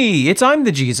 "It's me, I'm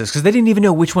the Jesus," because they didn't even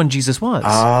know which one Jesus was.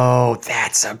 Oh,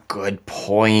 that's a good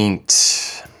point.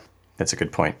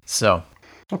 So,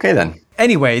 okay then.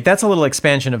 Anyway, that's a little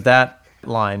expansion of that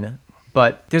line.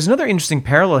 But there's another interesting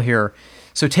parallel here.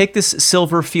 So take this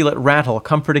silver fillet rattle,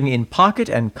 comforting in pocket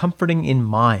and comforting in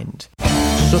mind.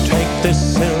 So take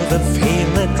this silver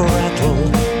fillet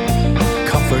rattle,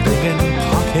 comforting in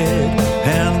pocket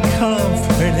and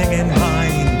comforting in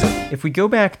mind. If we go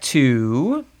back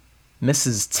to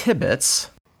Mrs. Tibbetts...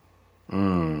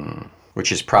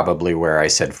 Which is probably where I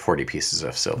said 40 pieces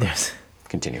of silver. Yes.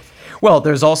 Continue. Well,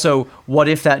 there's also, what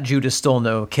if that Judas stole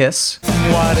no kiss?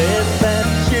 What if that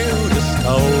Judas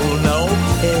stole no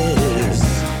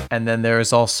kiss? And then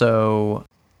there's also,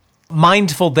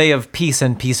 mindful they of peace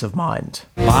and peace of mind.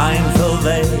 Mindful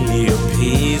they of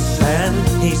peace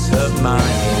and peace of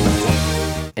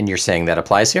mind. And you're saying that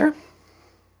applies here?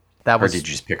 Or did you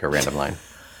just pick a random line?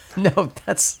 No,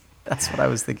 that's what I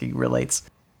was thinking relates.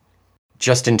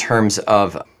 Just in terms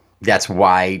of, that's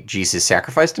why Jesus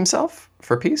sacrificed himself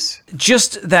for peace?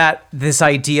 Just that this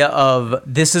idea of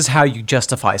this is how you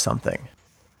justify something.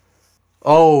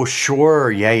 Oh,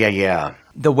 sure. Yeah.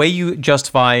 The way you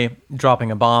justify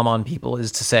dropping a bomb on people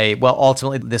is to say, well,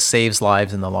 ultimately this saves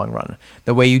lives in the long run.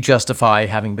 The way you justify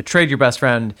having betrayed your best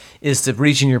friend is to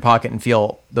reach in your pocket and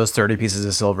feel those 30 pieces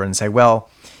of silver and say, well,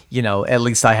 at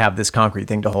least I have this concrete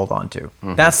thing to hold on to.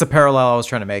 Mm-hmm. That's the parallel I was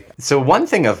trying to make. So one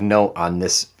thing of note on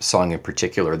this song in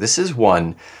particular, this is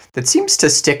one that seems to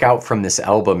stick out from this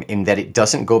album in that it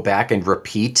doesn't go back and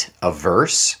repeat a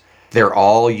verse. They're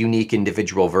all unique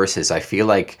individual verses. I feel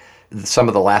like some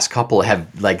of the last couple have,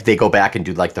 they go back and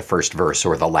do the first verse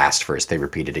or the last verse. They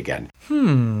repeat it again.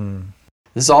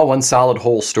 This is all one solid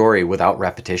whole story without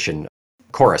repetition,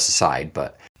 chorus aside,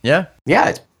 but... Yeah,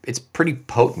 it's pretty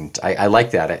potent. I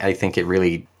like that. I think it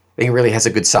really has a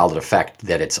good solid effect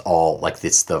that it's all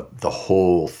it's the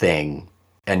whole thing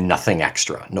and nothing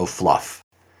extra, no fluff.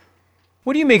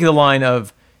 What do you make of the line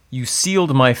of, "You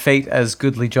sealed my fate as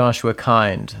goodly Joshua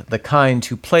Kynde, the kind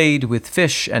who played with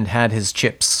fish and had his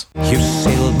chips"? You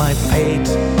sealed my fate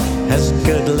as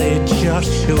goodly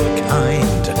Joshua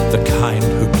Kynde, the kind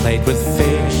who played with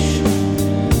fish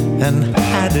and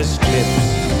had his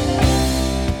chips.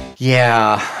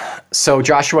 Yeah. So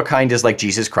Joshua Kynde is like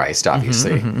Jesus Christ,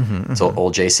 obviously. So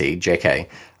old JK.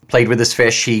 Played with his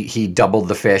fish. He doubled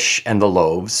the fish and the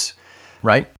loaves.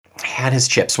 Right. Had his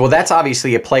chips. Well, that's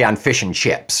obviously a play on fish and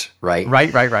chips, right?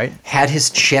 Right. Had his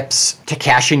chips. To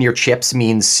cash in your chips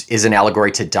is an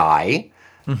allegory to die.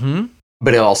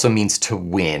 But it also means to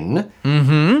win.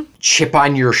 Mm-hmm. Chip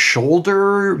on your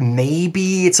shoulder,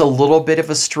 maybe it's a little bit of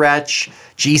a stretch.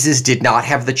 Jesus did not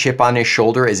have the chip on his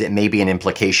shoulder, as it may be an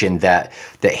implication that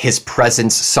his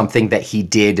presence, something that he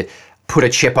did, put a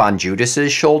chip on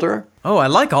Judas's shoulder. Oh, I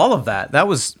like all of that. That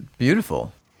was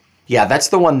beautiful. Yeah, that's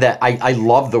the one that I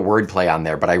love the wordplay on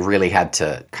there, but I really had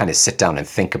to kind of sit down and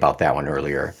think about that one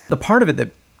earlier. The part of it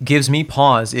that gives me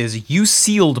pause is you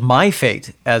sealed my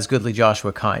fate as goodly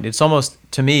Joshua Kynde. It's almost,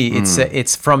 to me,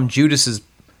 it's from Judas's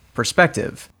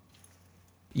perspective.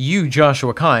 You,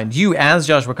 Joshua Kynde, you as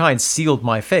Joshua Kynde sealed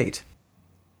my fate.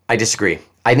 I disagree.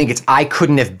 I think it's I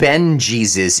couldn't have been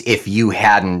Jesus if you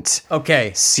hadn't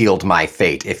sealed my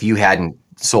fate, if you hadn't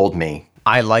sold me.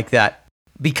 I like that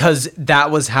because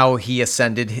that was how he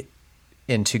ascended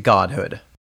into godhood.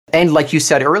 And like you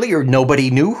said earlier,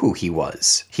 nobody knew who he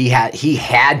was. He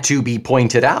had to be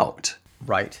pointed out.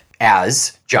 Right.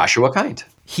 As Joshua Kynde.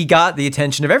 He got the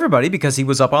attention of everybody because he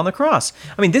was up on the cross.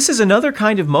 I mean, this is another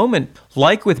kind of moment,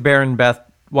 like with Barren Beth,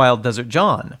 Wild Desert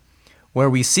John, where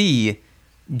we see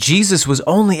Jesus was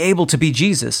only able to be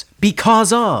Jesus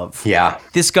because of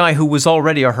this guy who was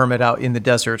already a hermit out in the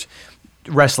desert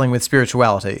wrestling with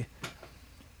spirituality.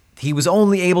 He was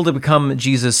only able to become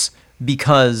Jesus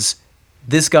because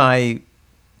this guy,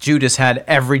 Judas, had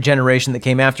every generation that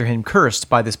came after him cursed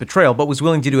by this betrayal, but was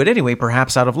willing to do it anyway,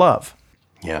 perhaps out of love.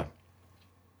 Yeah.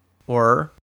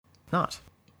 Or not.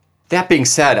 That being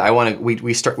said,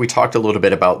 we talked a little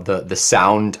bit about the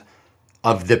sound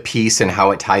of the piece and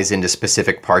how it ties into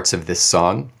specific parts of this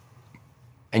song.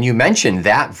 And you mentioned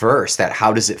that verse, that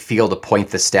how does it feel to point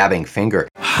the stabbing finger?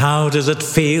 How does it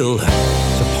feel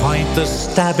to point the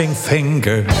stabbing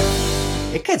finger?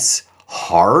 It gets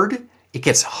hard. It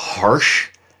gets harsh.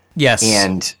 Yes.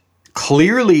 And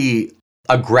clearly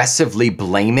aggressively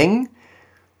blaming,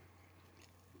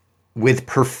 with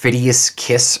perfidious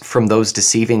kiss from those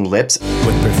deceiving lips.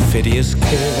 With perfidious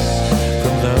kiss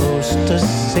from those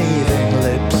deceiving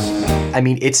lips. I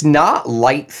mean, it's not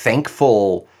light,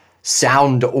 thankful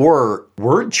sound or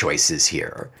word choices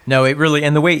here. No, it really,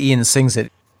 and the way Ian sings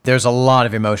it, there's a lot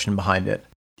of emotion behind it.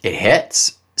 It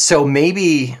hits. So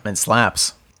maybe... And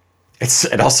slaps.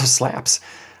 It also slaps.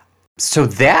 So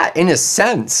that, in a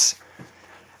sense,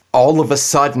 all of a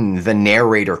sudden, the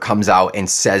narrator comes out and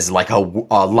says like a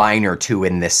line or two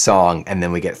in this song, and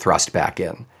then we get thrust back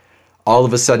in. All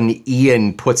of a sudden,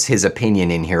 Ian puts his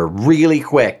opinion in here really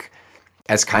quick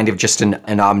as kind of just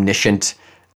an omniscient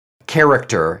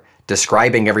character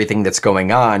describing everything that's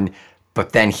going on.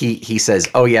 But then he says,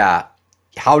 oh yeah,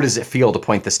 how does it feel to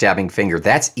point the stabbing finger?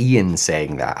 That's Ian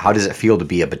saying that. How does it feel to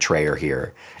be a betrayer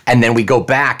here? And then we go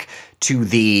back to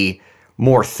the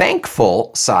more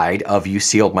thankful side of you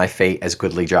sealed my fate as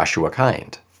goodly Joshua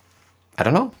Kynde. I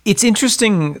don't know. It's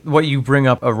interesting what you bring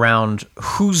up around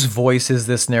whose voice is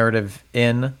this narrative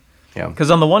in. Yeah.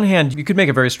 Because on the one hand, you could make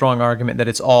a very strong argument that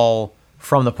it's all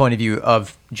from the point of view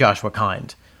of Joshua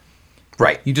Kynde.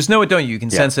 Right. You just know it, don't you? You can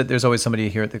sense it. There's always somebody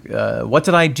here at the, what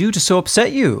did I do to so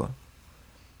upset you?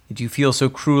 Did you feel so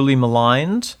cruelly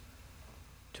maligned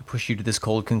to push you to this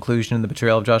cold conclusion in the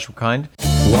betrayal of Joshua Kynde?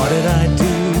 What did I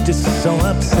do to so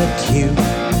upset you?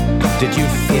 Did you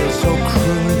feel so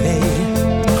cruelly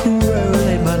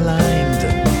maligned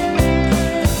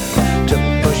to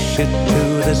push it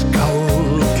to this cold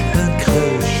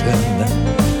conclusion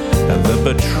of the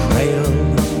betrayal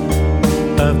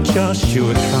of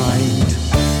Joshua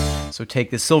Kynde? So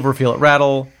take this silver, feel it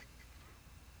rattle.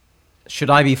 Should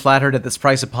I be flattered at this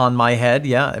price upon my head?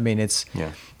 Yeah, I mean, it's...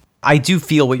 Yeah. I do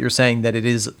feel what you're saying, that it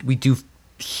is... We do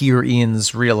hear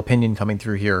Ian's real opinion coming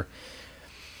through here.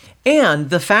 And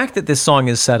the fact that this song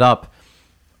is set up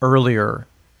earlier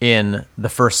in the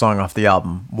first song off the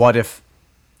album, What If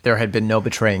There Had Been No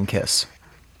Betraying Kiss?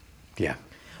 Yeah.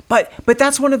 But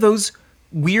that's one of those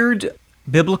weird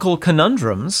biblical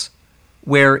conundrums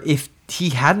where if he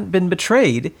hadn't been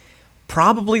betrayed,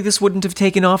 probably this wouldn't have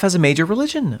taken off as a major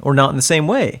religion, or not in the same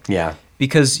way. Yeah.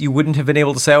 Because you wouldn't have been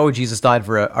able to say, oh, Jesus died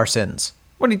for our sins.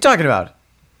 What are you talking about?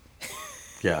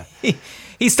 Yeah.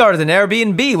 He started an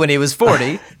Airbnb when he was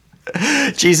 40.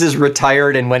 Jesus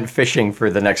retired and went fishing for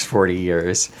the next 40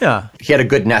 years. Yeah. He had a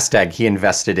good nest egg. He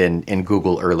invested in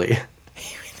Google early.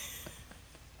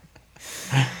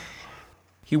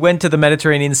 He went to the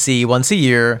Mediterranean Sea once a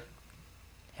year,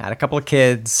 had a couple of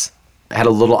kids. Had a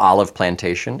little olive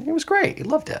plantation. It was great. He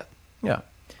loved it. Yeah.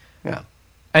 Yeah.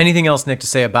 Anything else, Nick, to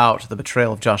say about the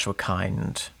betrayal of Joshua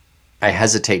Kynde? I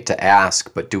hesitate to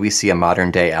ask, but do we see a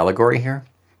modern day allegory here?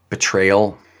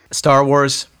 Betrayal. Star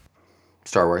Wars.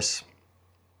 Star Wars.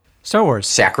 Star Wars.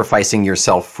 Sacrificing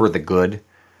yourself for the good.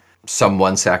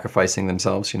 Someone sacrificing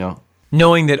themselves, you know?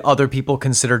 Knowing that other people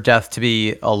consider death to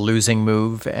be a losing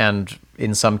move, and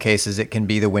in some cases it can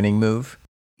be the winning move.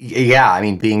 Yeah, I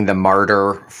mean, being the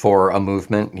martyr for a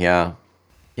movement, yeah.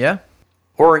 Yeah.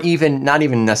 Or even, not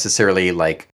even necessarily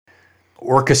like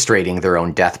orchestrating their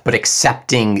own death, but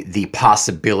accepting the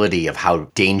possibility of how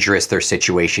dangerous their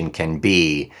situation can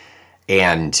be.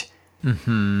 And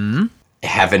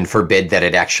heaven forbid that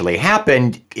it actually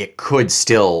happened, it could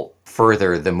still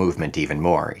further the movement even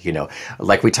more, you know.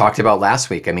 Like we talked about last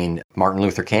week, I mean, Martin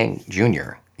Luther King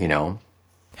Jr., you know.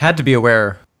 Had to be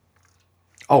aware.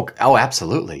 Oh,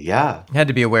 absolutely, yeah. Had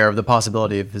to be aware of the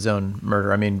possibility of his own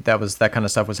murder. I mean, that kind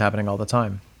of stuff was happening all the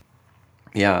time.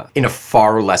 Yeah, in a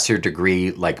far lesser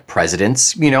degree, like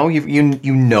presidents, you know,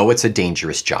 you know it's a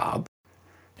dangerous job.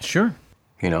 Sure.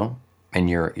 You know, and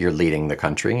you're leading the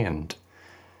country, and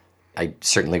I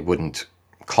certainly wouldn't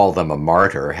call them a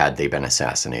martyr had they been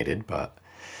assassinated, but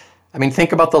I mean,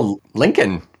 think about the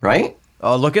Lincoln, right?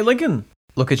 Oh, look at Lincoln.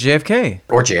 Look at JFK.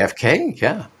 Or JFK,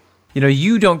 yeah. You know,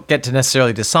 you don't get to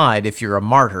necessarily decide if you're a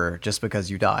martyr just because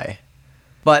you die.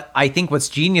 But I think what's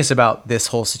genius about this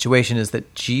whole situation is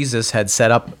that Jesus had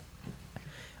set up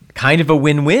kind of a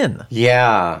win-win.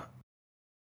 Yeah.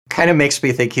 Kind of makes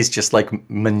me think he's just like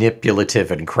manipulative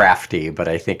and crafty, but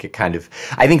I think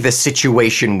I think the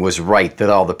situation was right, that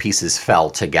all the pieces fell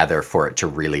together for it to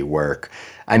really work.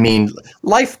 I mean,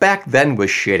 life back then was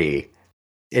shitty.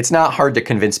 It's not hard to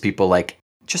convince people, like,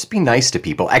 just be nice to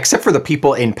people, except for the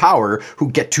people in power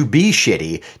who get to be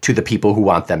shitty to the people who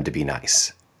want them to be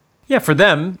nice. Yeah, for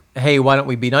them, hey, why don't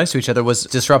we be nice to each other, was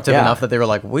disruptive enough that they were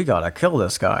like, we gotta kill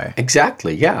this guy.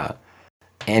 Exactly, yeah.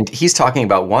 And he's talking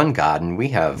about one God, and we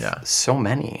have so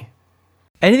many.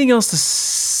 Anything else to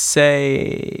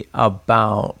say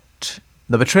about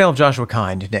the betrayal of Joshua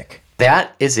Kynde, Nick?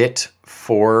 That is it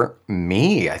for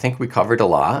me. I think we covered a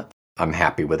lot. I'm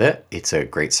happy with it. It's a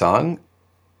great song.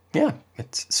 Yeah,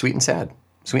 it's sweet and sad.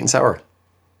 Sweet and sour.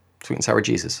 Sweet and sour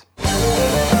Jesus.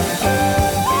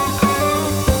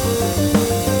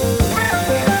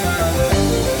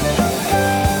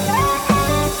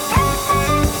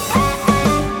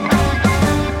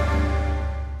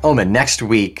 Omen, next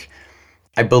week,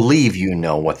 I believe you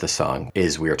know what the song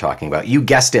is we are talking about. You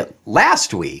guessed it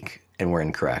last week and were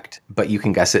incorrect, but you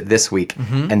can guess it this week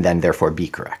and then therefore be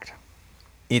correct.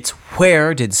 It's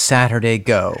Where Did Saturday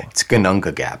Go? It's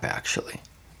Gununga Gap, actually.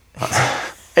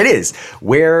 It is.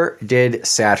 Where Did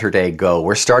Saturday Go?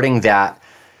 We're starting that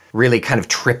really kind of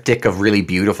triptych of really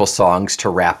beautiful songs to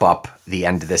wrap up the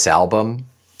end of this album.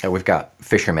 And we've got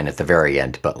Fisherman at the very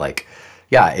end, but like,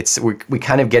 yeah, we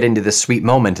kind of get into this sweet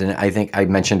moment, and I think I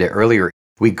mentioned it earlier.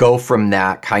 We go from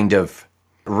that kind of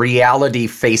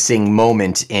reality-facing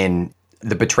moment in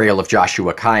the betrayal of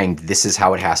Joshua Kynde. This is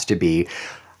how it has to be.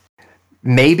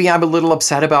 Maybe I'm a little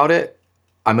upset about it.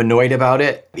 I'm annoyed about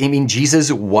it. I mean, Jesus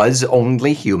was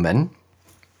only human.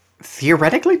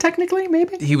 Theoretically, technically,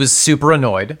 maybe? He was super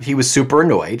annoyed.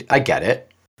 I get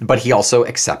it. But he also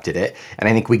accepted it. And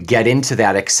I think we get into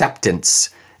that acceptance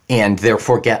and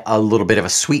therefore get a little bit of a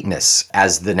sweetness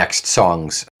as the next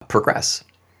songs progress.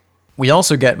 We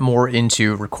also get more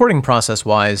into, recording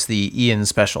process-wise, the Ian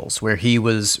specials, where he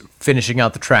was finishing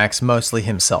out the tracks mostly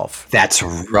himself. That's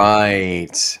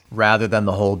right. Rather than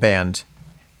the whole band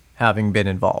having been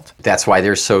involved. That's why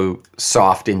they're so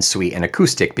soft and sweet and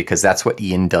acoustic, because that's what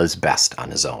Ian does best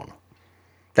on his own.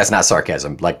 That's not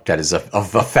sarcasm. Like, that is a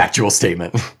factual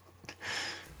statement.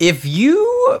 If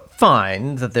you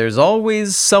find that there's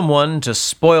always someone to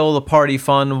spoil the party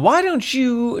fun, why don't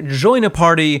you join a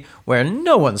party where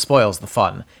no one spoils the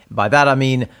fun? By that I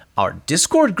mean our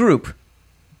Discord group,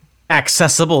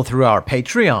 accessible through our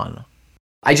Patreon.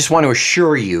 I just want to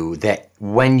assure you that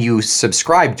when you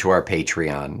subscribe to our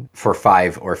Patreon for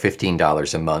 $5 or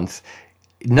 $15 a month,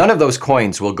 none of those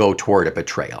coins will go toward a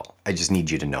betrayal. I just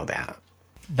need you to know that.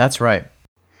 That's right.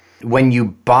 When you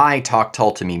buy Talk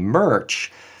Tull to Me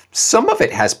merch, some of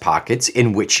it has pockets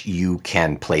in which you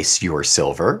can place your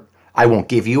silver. I won't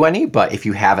give you any, but if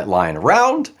you have it lying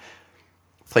around,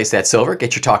 place that silver.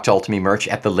 Get your Talk Tull to Me merch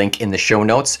at the link in the show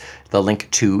notes, the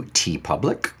link to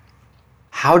TeePublic.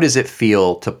 How does it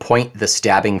feel to point the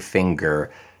stabbing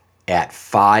finger at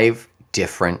 5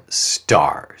 different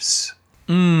stars?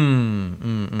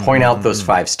 Point out those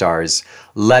 5 stars.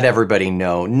 Let everybody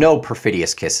know. No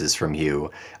perfidious kisses from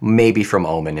you. Maybe from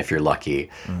Omen if you're lucky.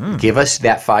 Give us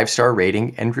that 5-star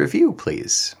rating and review,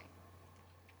 please.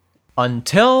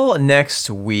 Until next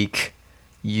week,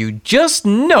 you just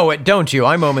know it, don't you?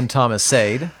 I'm Omen Thomas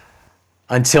Sade.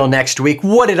 Until next week,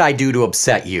 what did I do to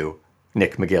upset you,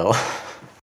 Nick McGill?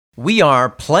 We are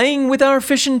playing with our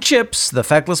fish and chips, the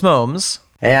Feckless Momes.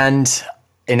 And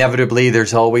inevitably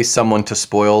there's always someone to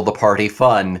spoil the party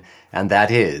fun, and that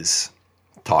is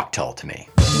Talk Tell to Me.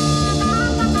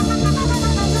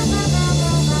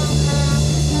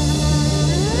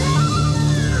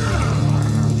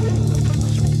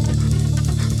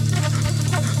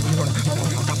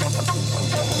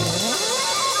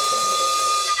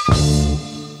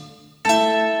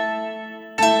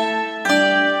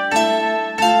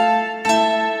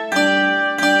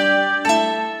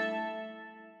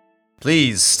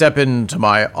 Please step into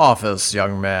my office,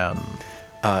 young man.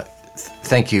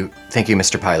 Thank you,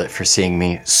 Mr. Pilot, for seeing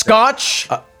me. Scotch?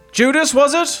 Judas,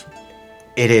 was it?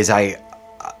 It is.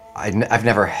 I've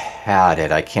never had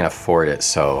it. I can't afford it,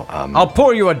 so. I'll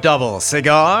pour you a double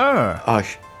cigar. I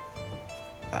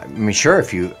mean, sure,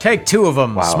 if you. Take 2 of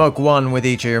them. Wow. Smoke 1 with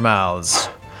each of your mouths.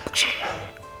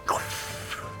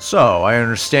 So, I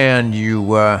understand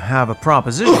you have a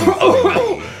proposition for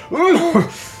me.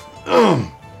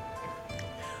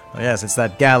 Yes, it's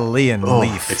that Galilean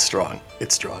leaf. It's strong.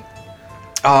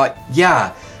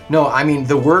 Yeah. No, I mean,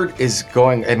 the word is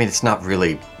going. I mean, it's not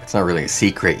really a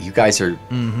secret. You guys are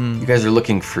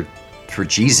looking for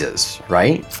Jesus,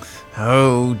 right?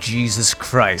 Oh, Jesus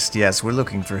Christ. Yes, we're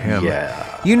looking for him.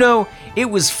 Yeah. You know,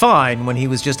 it was fine when he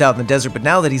was just out in the desert, but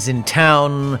now that he's in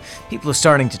town, people are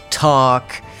starting to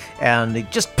talk, and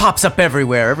it just pops up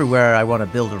everywhere. Everywhere I want to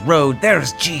build a road,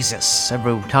 there's Jesus.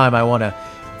 Every time I want to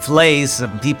flay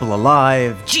some people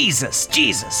alive, Jesus.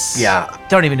 Yeah.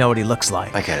 Don't even know what he looks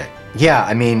like. I get it. Yeah,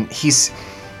 I mean, he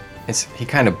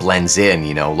kind of blends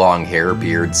in, long hair,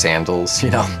 beard, sandals,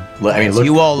 I mean, look,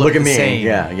 you all look at the me. same.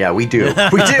 Yeah, we do.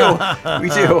 We do.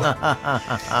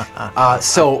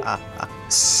 So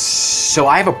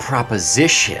I have a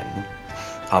proposition.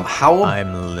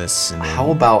 I'm listening.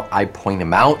 How about I point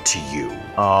him out to you?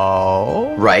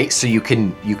 Oh. Right, so you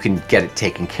can get it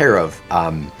taken care of.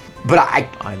 But I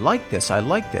like this. I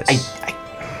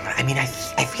mean, I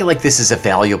feel like this is a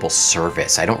valuable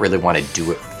service. I don't really want to do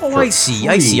it for I see.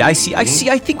 I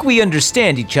think we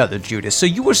understand each other, Judas. So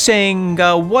you were saying,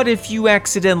 what if you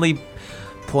accidentally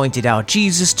pointed out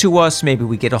Jesus to us? Maybe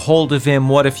we get a hold of him.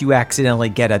 What if you accidentally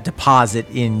get a deposit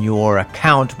in your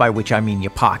account, by which I mean your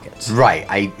pocket? Right.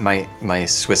 My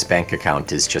Swiss bank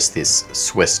account is just this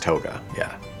Swiss toga.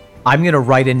 Yeah. I'm going to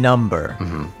write a number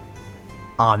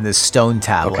on this stone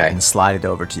tablet and slide it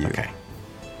over to you. Okay.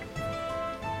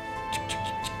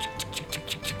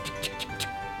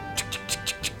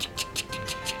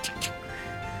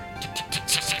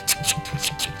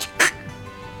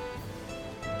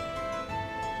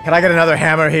 Can I get another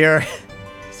hammer here?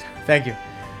 Thank you.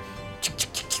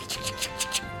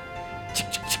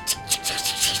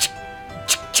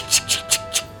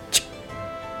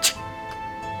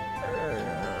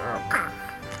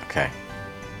 Okay.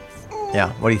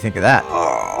 Yeah, what do you think of that?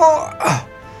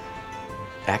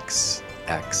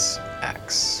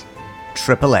 XXX.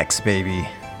 Triple X, baby.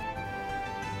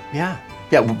 Yeah.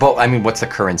 Yeah, but I mean, what's the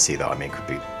currency, though? I mean, it could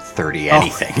be 30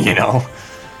 anything,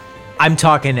 I'm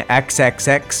talking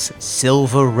XXX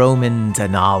silver Roman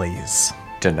denarius.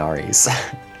 Denaries.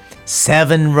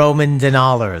 7 Roman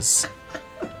dinars.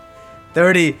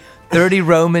 30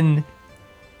 Roman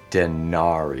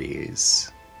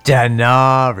Denaries.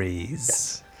 denaries.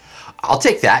 Yes. I'll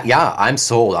take that. Yeah, I'm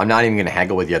sold. I'm not even going to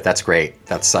haggle with you. That's great.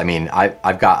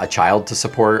 I've got a child to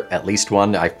support, at least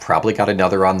one. I've probably got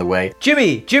another on the way.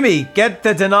 Jimmy, get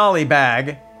the Denali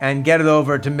bag and get it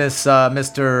over to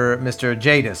Mr.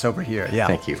 Jadis over here. Yeah.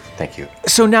 Thank you.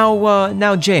 So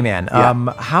now, J-Man,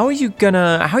 how are you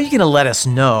gonna let us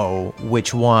know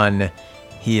which one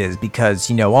he is?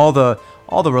 Because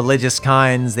all the religious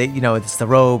kinds, it's the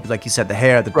robe, like you said, the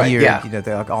hair, the beard, yeah.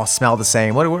 They all smell the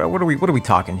same. What are we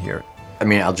talking here? I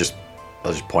mean, I'll just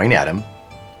point at him.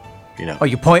 Oh,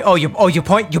 you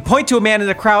point to a man in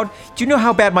the crowd. Do you know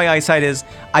how bad my eyesight is?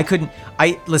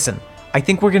 Listen. I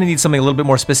think we're gonna need something a little bit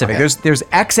more specific. Okay. There's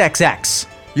XXX.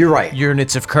 You're right.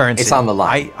 Units of currency. It's on the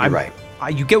line. You're right.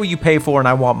 You get what you pay for, and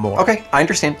I want more. Okay, I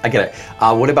understand. I get it.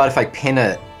 What about if I pin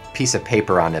a piece of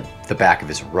paper on the back of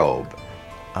his robe?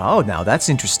 Oh, now that's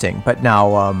interesting. But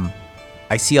now,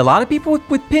 I see a lot of people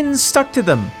with pins stuck to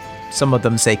them. Some of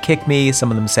them say "kick me." Some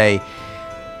of them say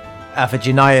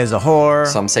 "Aphigenia is a whore."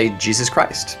 Some say Jesus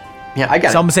Christ. Yeah, I get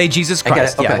it. Some say Jesus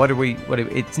Christ. I get it. Okay. Yeah.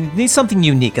 It needs something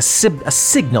unique, a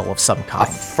signal of some kind. A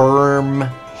firm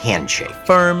handshake.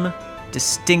 Firm,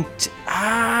 distinct.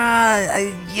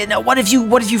 What if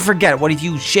you forget? What if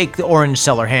you shake the orange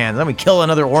seller hand? Let me kill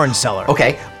another orange seller.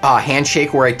 Okay,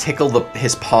 handshake where I tickle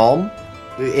his palm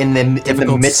in the midst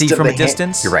to see of from the a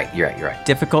distance. You're right.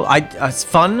 Difficult. It's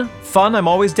fun. I'm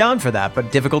always down for that,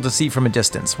 but difficult to see from a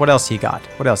distance. What else you got?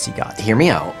 Hear me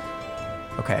out.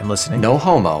 Okay, I'm listening. No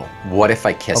homo. What if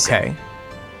I kiss him? Okay.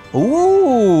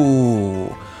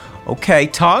 Ooh. Okay,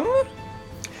 tongue?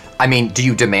 I mean, do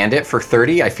you demand it for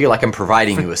 30? I feel like I'm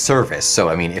providing you a service. So,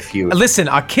 I mean, if you... Listen,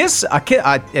 a kiss,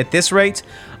 at this rate,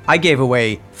 I gave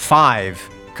away 5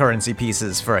 currency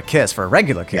pieces for a kiss, for a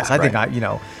regular kiss. Yeah, I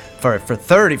think for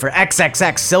 30, for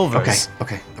XXX silvers.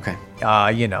 Okay.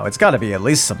 It's got to be at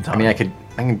least some tongue. I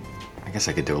mean, I guess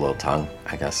I could do a little tongue,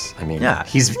 I guess. I mean, Yeah,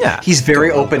 he's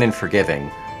very open and forgiving.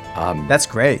 That's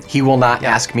great. He will not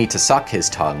ask me to suck his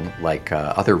tongue like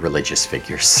other religious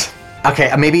figures.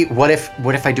 Okay, maybe what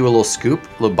if I do a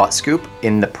little butt scoop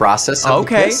in the process of the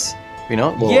kiss? You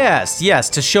know? Yes,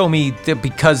 to show me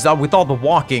because with all the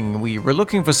walking, we were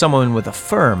looking for someone with a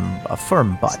firm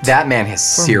butt. That man has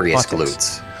serious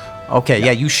buttocks. glutes. Okay,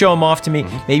 yeah, you show him off to me.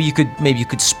 Mm-hmm. Maybe you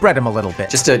could spread him a little bit.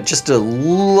 Just a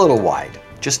little wide.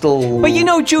 Just a little. But you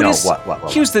know, Judas. No,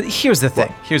 what? Here's the thing.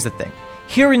 What? Here's the thing.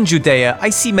 Here in Judea, I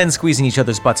see men squeezing each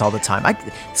other's butts all the time.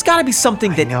 It's got to be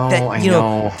something that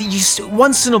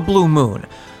once in a blue moon.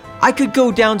 I could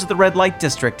go down to the red light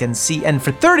district and see, and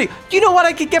for 30, you know what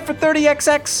I could get for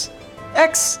 30XX?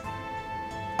 X?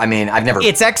 I mean, I've never.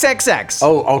 It's XXX.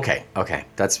 Oh, okay.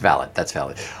 That's valid.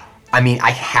 I mean,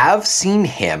 I have seen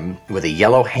him with a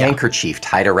yellow handkerchief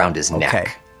tied around his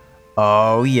neck.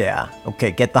 Oh, yeah.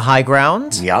 Okay, get the high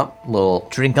ground. Yep, little.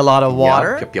 Drink a lot of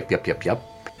water. Yep.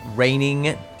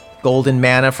 Raining golden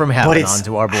manna from heaven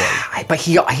onto our boy. But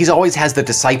he's always has the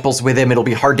disciples with him. It'll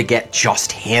be hard to get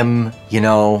just him, you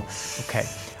know. Okay.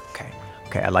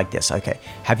 I like this. Okay.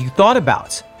 Have you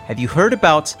heard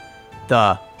about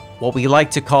what we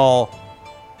like to call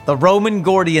the Roman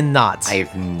Gordian knot?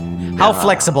 How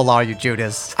flexible are you,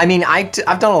 Judas? I mean, I've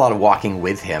done a lot of walking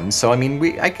with him, so I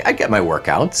mean, I get my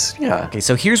workouts. Yeah. Okay,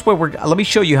 so here's where let me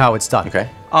show you how it's done. Okay.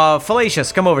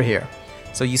 Fallacious, come over here.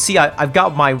 So you see, I've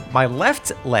got my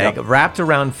left leg wrapped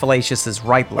around Fallacious's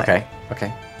right leg.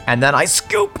 Okay. And then I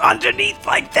scoop underneath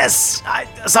like this.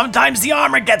 Sometimes the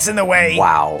armor gets in the way.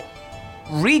 Wow.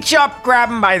 Reach up, grab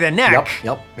him by the neck.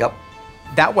 Yep.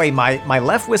 That way, my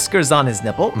left whisker's on his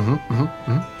nipple.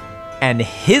 And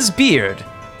his beard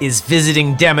is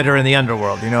visiting Demeter in the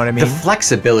underworld. You know what I mean? The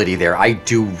flexibility there, I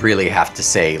do really have to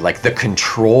say, like the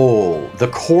control, the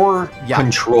core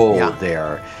control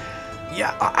there.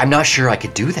 Yeah. I'm not sure I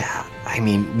could do that. I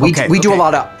mean, we do a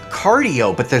lot of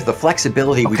cardio, but there's the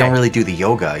flexibility. We don't really do the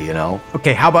yoga, you know?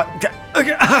 Okay, how about...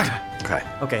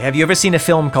 Okay. Have you ever seen a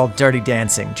film called Dirty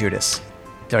Dancing, Judas?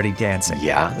 Dirty Dancing.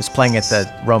 Yeah. It was playing at the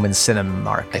Roman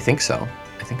Cinemark. I think so.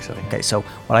 Okay, so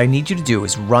what I need you to do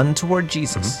is run toward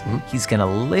Jesus. He's going to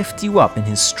lift you up in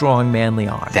his strong, manly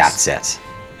arms. That's it.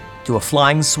 Do a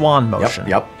flying swan motion.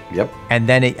 Yep. And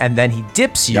then he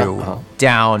dips you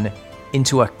down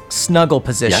into a snuggle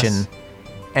position,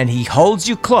 and he holds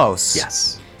you close.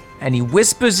 Yes. And he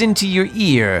whispers into your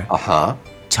ear.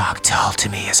 Talk tall to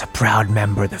me as a proud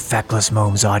member of the Feckless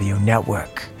Momes Audio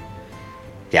Network.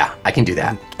 Yeah, I can do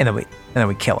that. And then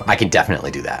we kill him. I can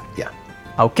definitely do that. Yeah.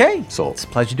 Okay. Sold. It's a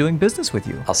pleasure doing business with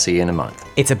you. I'll see you in a month.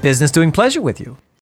 It's a business doing pleasure with you.